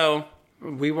episode. So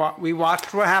We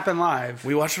watched what happened live.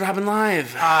 we watched what happened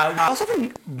live. I also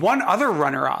have one other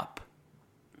runner-up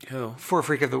Who? for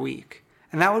Freak of the Week,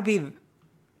 and that would be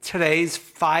today's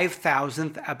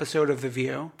 5,000th episode of The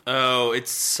View. Oh,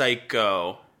 it's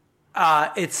Psycho.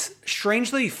 It's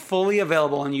strangely fully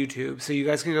available on YouTube, so you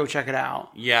guys can go check it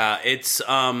out. Yeah, it's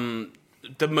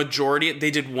the majority. They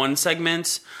did one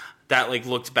segment that like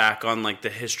looked back on like the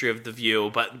history of The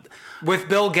View, but With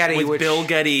Bill Getty. Bill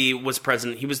Getty was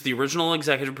present. He was the original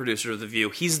executive producer of The View.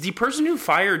 He's the person who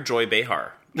fired Joy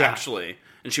Behar, actually,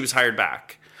 and she was hired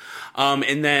back.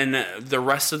 And then the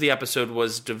rest of the episode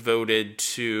was devoted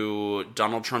to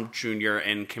Donald Trump Jr.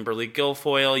 and Kimberly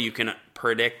Guilfoyle. You can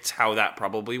predict how that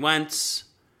probably went.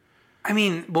 I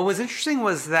mean, what was interesting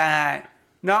was that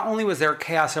not only was there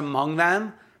chaos among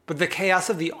them, but the chaos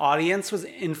of the audience was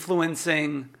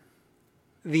influencing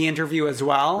the interview as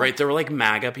well. Right, there were like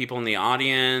MAGA people in the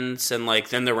audience, and like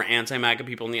then there were anti-MAGA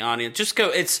people in the audience.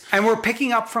 And we're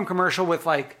picking up from commercial with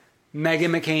like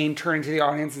Meghan McCain turning to the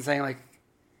audience and saying like,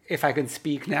 if I could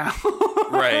speak now.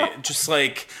 Right, just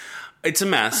like, it's a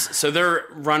mess. So they're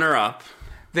runner-up.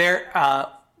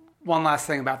 One last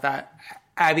thing about that.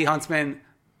 Abby Huntsman,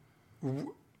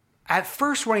 at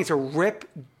first wanting to rip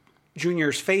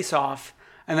Junior's face off,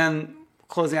 and then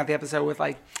closing out the episode with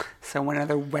like, so when are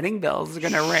the wedding bells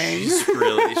going to ring?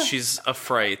 She's a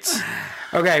fright.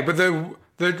 Okay, but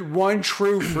the one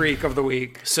true freak of the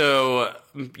week. So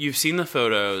you've seen the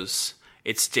photos.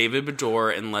 It's David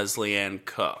Beador and Leslie Ann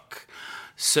Cook.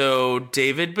 So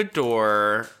David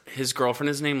Beador, his girlfriend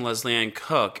is named Leslie Ann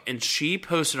Cook, and she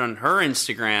posted on her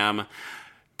Instagram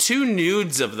 2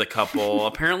 nudes of the couple,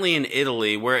 apparently in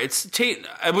Italy, where it's,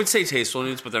 I would say tasteful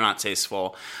nudes, but they're not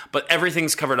tasteful. But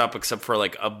everything's covered up except for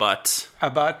like a butt.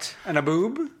 A butt and a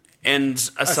boob? And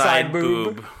a side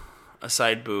boob. A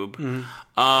side boob.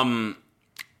 Mm-hmm.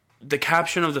 The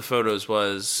caption of the photos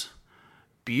was,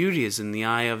 "Beauty is in the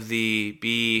eye of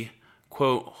the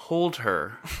quote, hold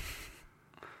her,"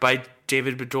 by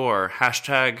David Beador.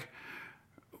 #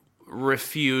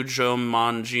 Refugio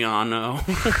Mangiano.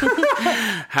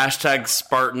 #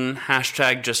 Spartan.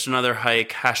 # just another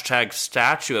hike. #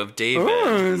 statue of David.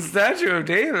 Ooh, statue of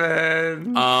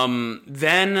David.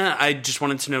 Then I just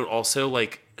wanted to note also,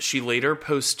 like, she later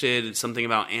posted something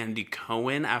about Andy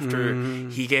Cohen after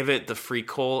he gave it the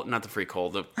freak-hole, not the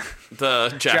freak-hole, the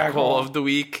jackhole of the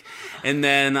week. And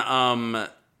then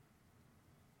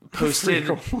posted...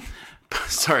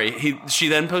 Sorry, she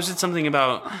then posted something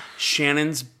about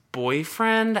Shannon's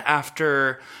boyfriend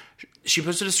after... She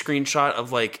posted a screenshot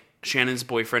of, like, Shannon's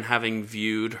boyfriend having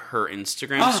viewed her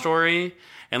Instagram story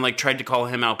and, like, tried to call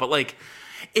him out. But, like,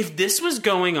 if this was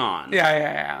going on...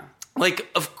 Yeah. Like,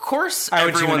 of course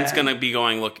everyone's going to be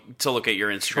going to look at your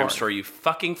Instagram story, you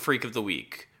fucking freak of the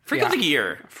week. Freak of the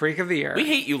year. Freak of the year. We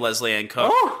hate you, Leslie Ann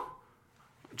Cook. Oh!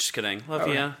 Just kidding. Love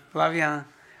ya. Love ya.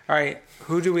 All right,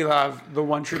 who do we love? The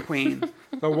one true queen.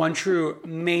 The one true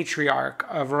matriarch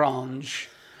of Orange.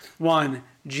 One,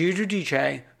 Juju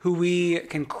Dice, who we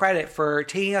can credit for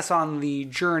taking us on the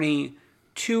journey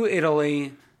to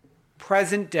Italy,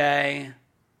 present day,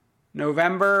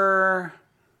 November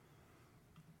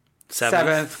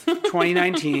 7th,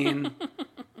 2019,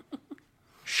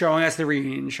 showing us the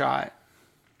reunion shot.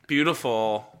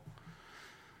 Beautiful.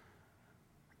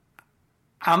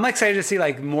 I'm excited to see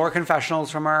like more confessionals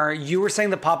from her. You were saying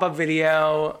the pop-up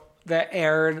video that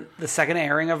aired, the second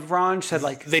airing of Ron, said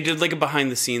like... They did like a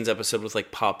behind-the-scenes episode with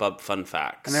like pop-up fun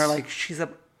facts. And they're like, she's a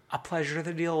pleasure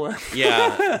to deal with.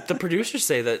 Yeah. The producers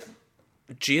say that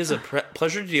G is a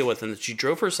pleasure to deal with and that she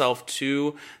drove herself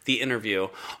to the interview.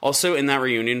 Also, in that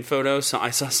reunion photo, so I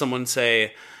saw someone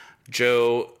say,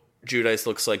 Joe Giudice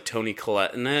looks like Toni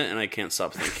Collette in it, and I can't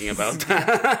stop thinking about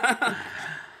that.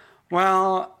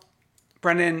 Well,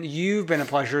 Brendan, you've been a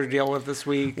pleasure to deal with this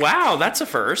week. Wow, that's a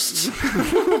first.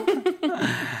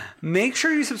 Make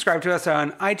sure you subscribe to us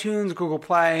on iTunes, Google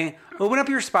Play. Open up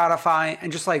your Spotify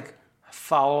and just like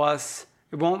follow us.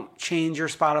 It won't change your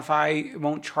Spotify. It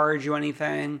won't charge you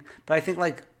anything. But I think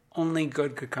like only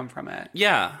good could come from it.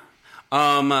 Yeah.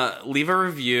 Leave a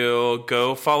review.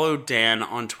 Go follow Dan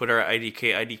on Twitter at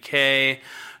IDK.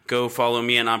 Go follow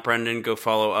me at Not Brendan. Go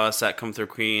follow us at Come Through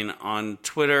Queen on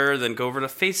Twitter. Then go over to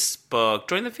Facebook.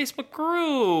 Join the Facebook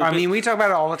group. I mean, we talk about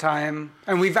it all the time.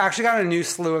 And we've actually got a new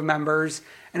slew of members.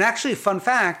 And actually, fun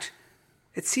fact,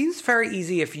 it seems very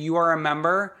easy if you are a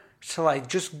member to like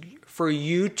just for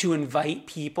you to invite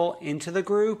people into the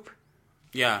group.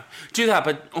 Yeah, do that,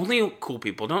 but only cool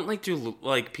people. Don't like do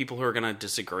like people who are gonna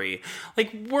disagree.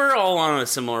 Like we're all on a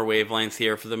similar wavelength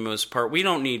here for the most part. We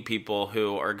don't need people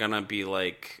who are gonna be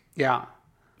like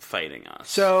fighting us.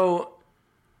 So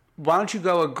why don't you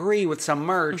go agree with some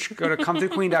merch? Go to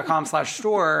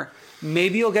comethroughqueen.com/store.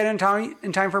 Maybe you'll get in time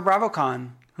for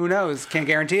BravoCon. Who knows? Can't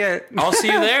guarantee it. I'll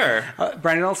see you there.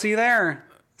 Brendan, I'll see you there.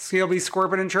 So you'll be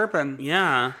squirping and chirping.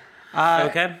 Yeah.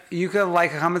 Okay. You can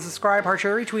like, comment, subscribe, heart,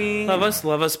 share, retweet. Love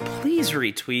us. Please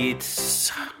retweet.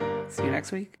 See you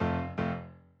next week.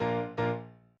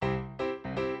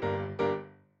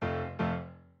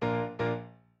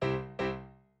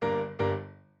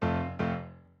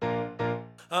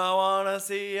 I wanna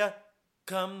see ya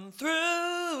come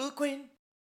through, Queen.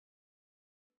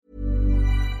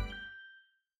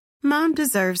 Mom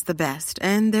deserves the best,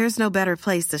 and there's no better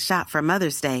place to shop for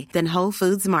Mother's Day than Whole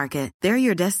Foods Market. They're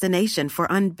your destination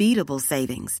for unbeatable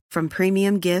savings, from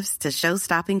premium gifts to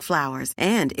show-stopping flowers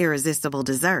and irresistible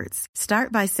desserts.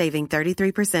 Start by saving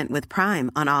 33% with Prime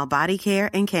on all body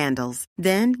care and candles.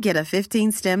 Then get a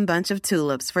 15-stem bunch of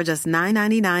tulips for just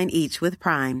 $9.99 each with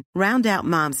Prime. Round out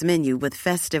Mom's menu with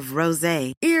festive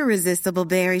rosé, irresistible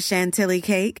berry chantilly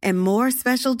cake, and more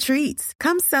special treats.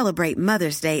 Come celebrate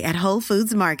Mother's Day at Whole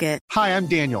Foods Market. Hi, I'm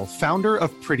Daniel, founder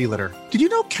of Pretty Litter. Did you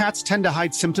know cats tend to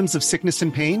hide symptoms of sickness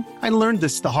and pain? I learned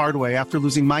this the hard way after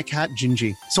losing my cat,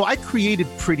 Gingy. So I created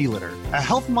Pretty Litter, a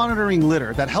health monitoring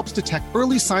litter that helps detect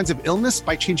early signs of illness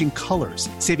by changing colors,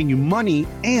 saving you money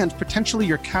and potentially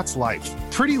your cat's life.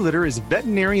 Pretty Litter is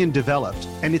veterinarian developed,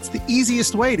 and it's the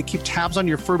easiest way to keep tabs on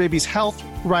your fur baby's health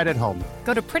right at home.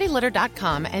 Go to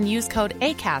prettylitter.com and use code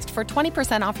ACAST for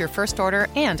 20% off your first order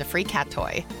and a free cat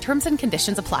toy. Terms and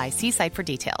conditions apply. See site for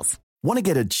details. Want to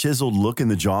get a chiseled look in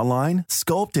the jawline?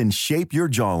 Sculpt and shape your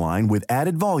jawline with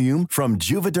added volume from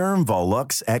Juvederm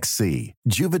Volux XC.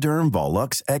 Juvederm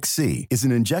Volux XC is an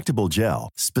injectable gel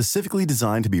specifically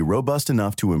designed to be robust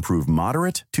enough to improve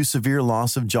moderate to severe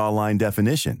loss of jawline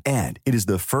definition. And it is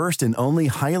the first and only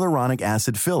hyaluronic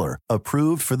acid filler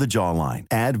approved for the jawline.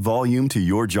 Add volume to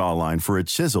your jawline for a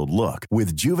chiseled look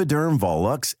with Juvederm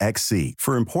Volux XC.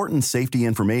 For important safety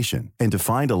information and to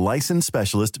find a licensed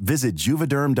specialist, visit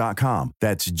Juvederm.com.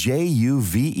 That's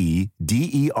Juvederm.com.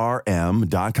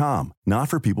 Not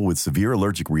for people with severe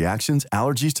allergic reactions,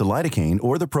 allergies to lidocaine,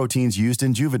 or the proteins used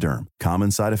in Juvederm.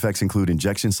 Common side effects include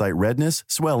injection site redness,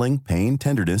 swelling, pain,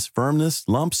 tenderness, firmness,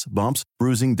 lumps, bumps,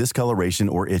 bruising, discoloration,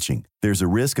 or itching. There's a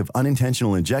risk of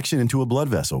unintentional injection into a blood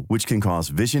vessel, which can cause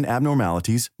vision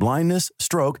abnormalities, blindness,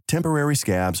 stroke, temporary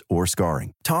scabs, or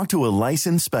scarring. Talk to a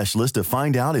licensed specialist to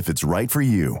find out if it's right for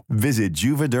you. Visit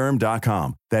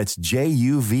Juvederm.com. That's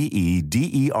Juvederm.com.